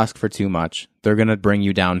and you ask for too much, they're going to bring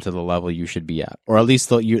you down to the level you should be at. Or at least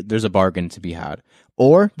there's a bargain to be had.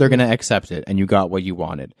 Or they're going to accept it and you got what you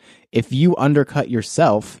wanted. If you undercut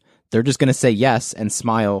yourself, they're just going to say yes and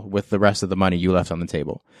smile with the rest of the money you left on the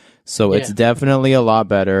table. So it's definitely a lot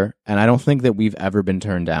better. And I don't think that we've ever been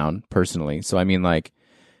turned down personally. So I mean, like,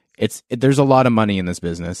 there's a lot of money in this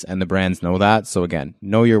business and the brands know that. So again,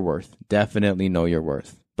 know your worth. Definitely know your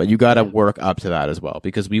worth. But you got to work up to that as well,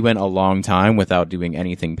 because we went a long time without doing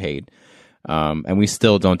anything paid. And we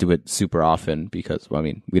still don't do it super often because, well, I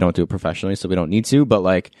mean, we don't do it professionally, so we don't need to. But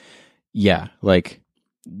like, yeah, like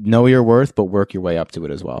know your worth, but work your way up to it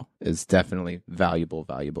as well is definitely valuable.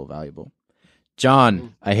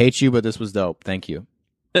 John, I hate you, but this was dope. Thank you.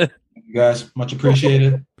 You guys, much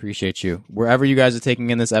appreciated. Appreciate you. Wherever you guys are taking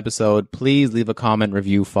in this episode, please leave a comment,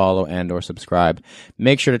 review, follow, and or subscribe.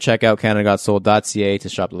 Make sure to check out CanadaGotSold.ca to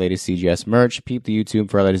shop the latest CGS merch, peep the YouTube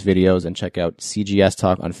for our latest videos, and check out CGS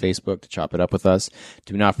Talk on Facebook to chop it up with us.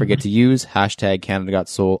 Do not forget to use hashtag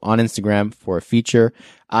CanadaGotSold on Instagram for a feature.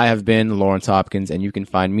 I have been Lawrence Hopkins, and you can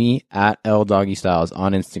find me at LDoggyStyles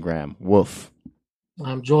on Instagram. Woof.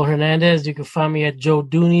 I'm Joel Hernandez. You can find me at Joe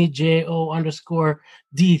Dooney,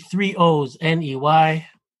 JO_D3OsNEY.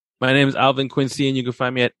 My name is Alvin Quincy, and you can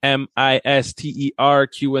find me at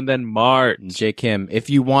MISTERQ and then Mart. J. Kim, if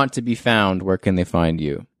you want to be found, where can they find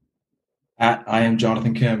you? At I am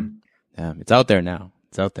Jonathan Kim. It's out there now.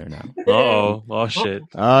 Oh shit.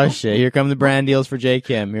 Oh shit. Here come the brand deals for J.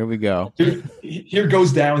 Kim. Here we go. Here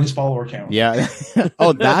goes down his follower count. Yeah.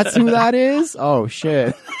 Oh, that's who that is? Oh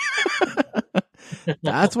shit.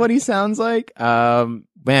 That's what he sounds like. Man,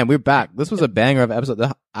 we're back. This was a banger of episode,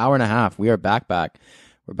 the hour and a half. We are back.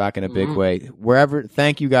 We're back in a big way.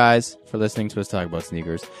 Thank you guys for listening to us talk about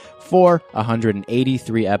sneakers for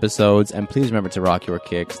 183 episodes. And please remember to rock your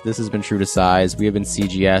kicks. This has been True to Size. We have been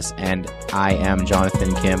CGS, and I am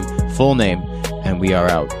Jonathan Kim, full name, and we are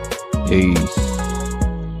out. Peace.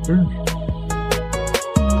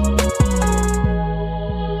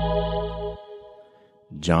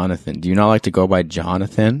 Jonathan. Do you not like to go by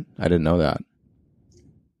Jonathan? I didn't know that.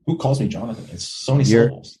 Who calls me Jonathan? It's so many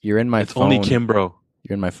syllables. You're in my phone. Only Kimbro.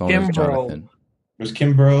 You're in my phone as Jonathan. There's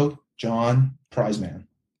Kimbro, John, Prize Man.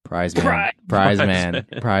 Prize Man.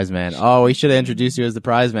 Oh, we should have introduced you as the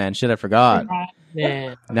Prize Man. Shit, I forgot.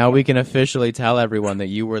 Now we can officially tell everyone that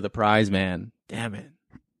you were the Prize Man. Damn it.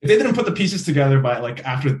 If they didn't put the pieces together by like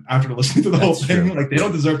after listening to the whole thing, true. like they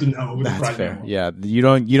don't deserve to know who the Prize fair. Man was. Yeah, you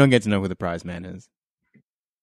don't get to know who the Prize Man is.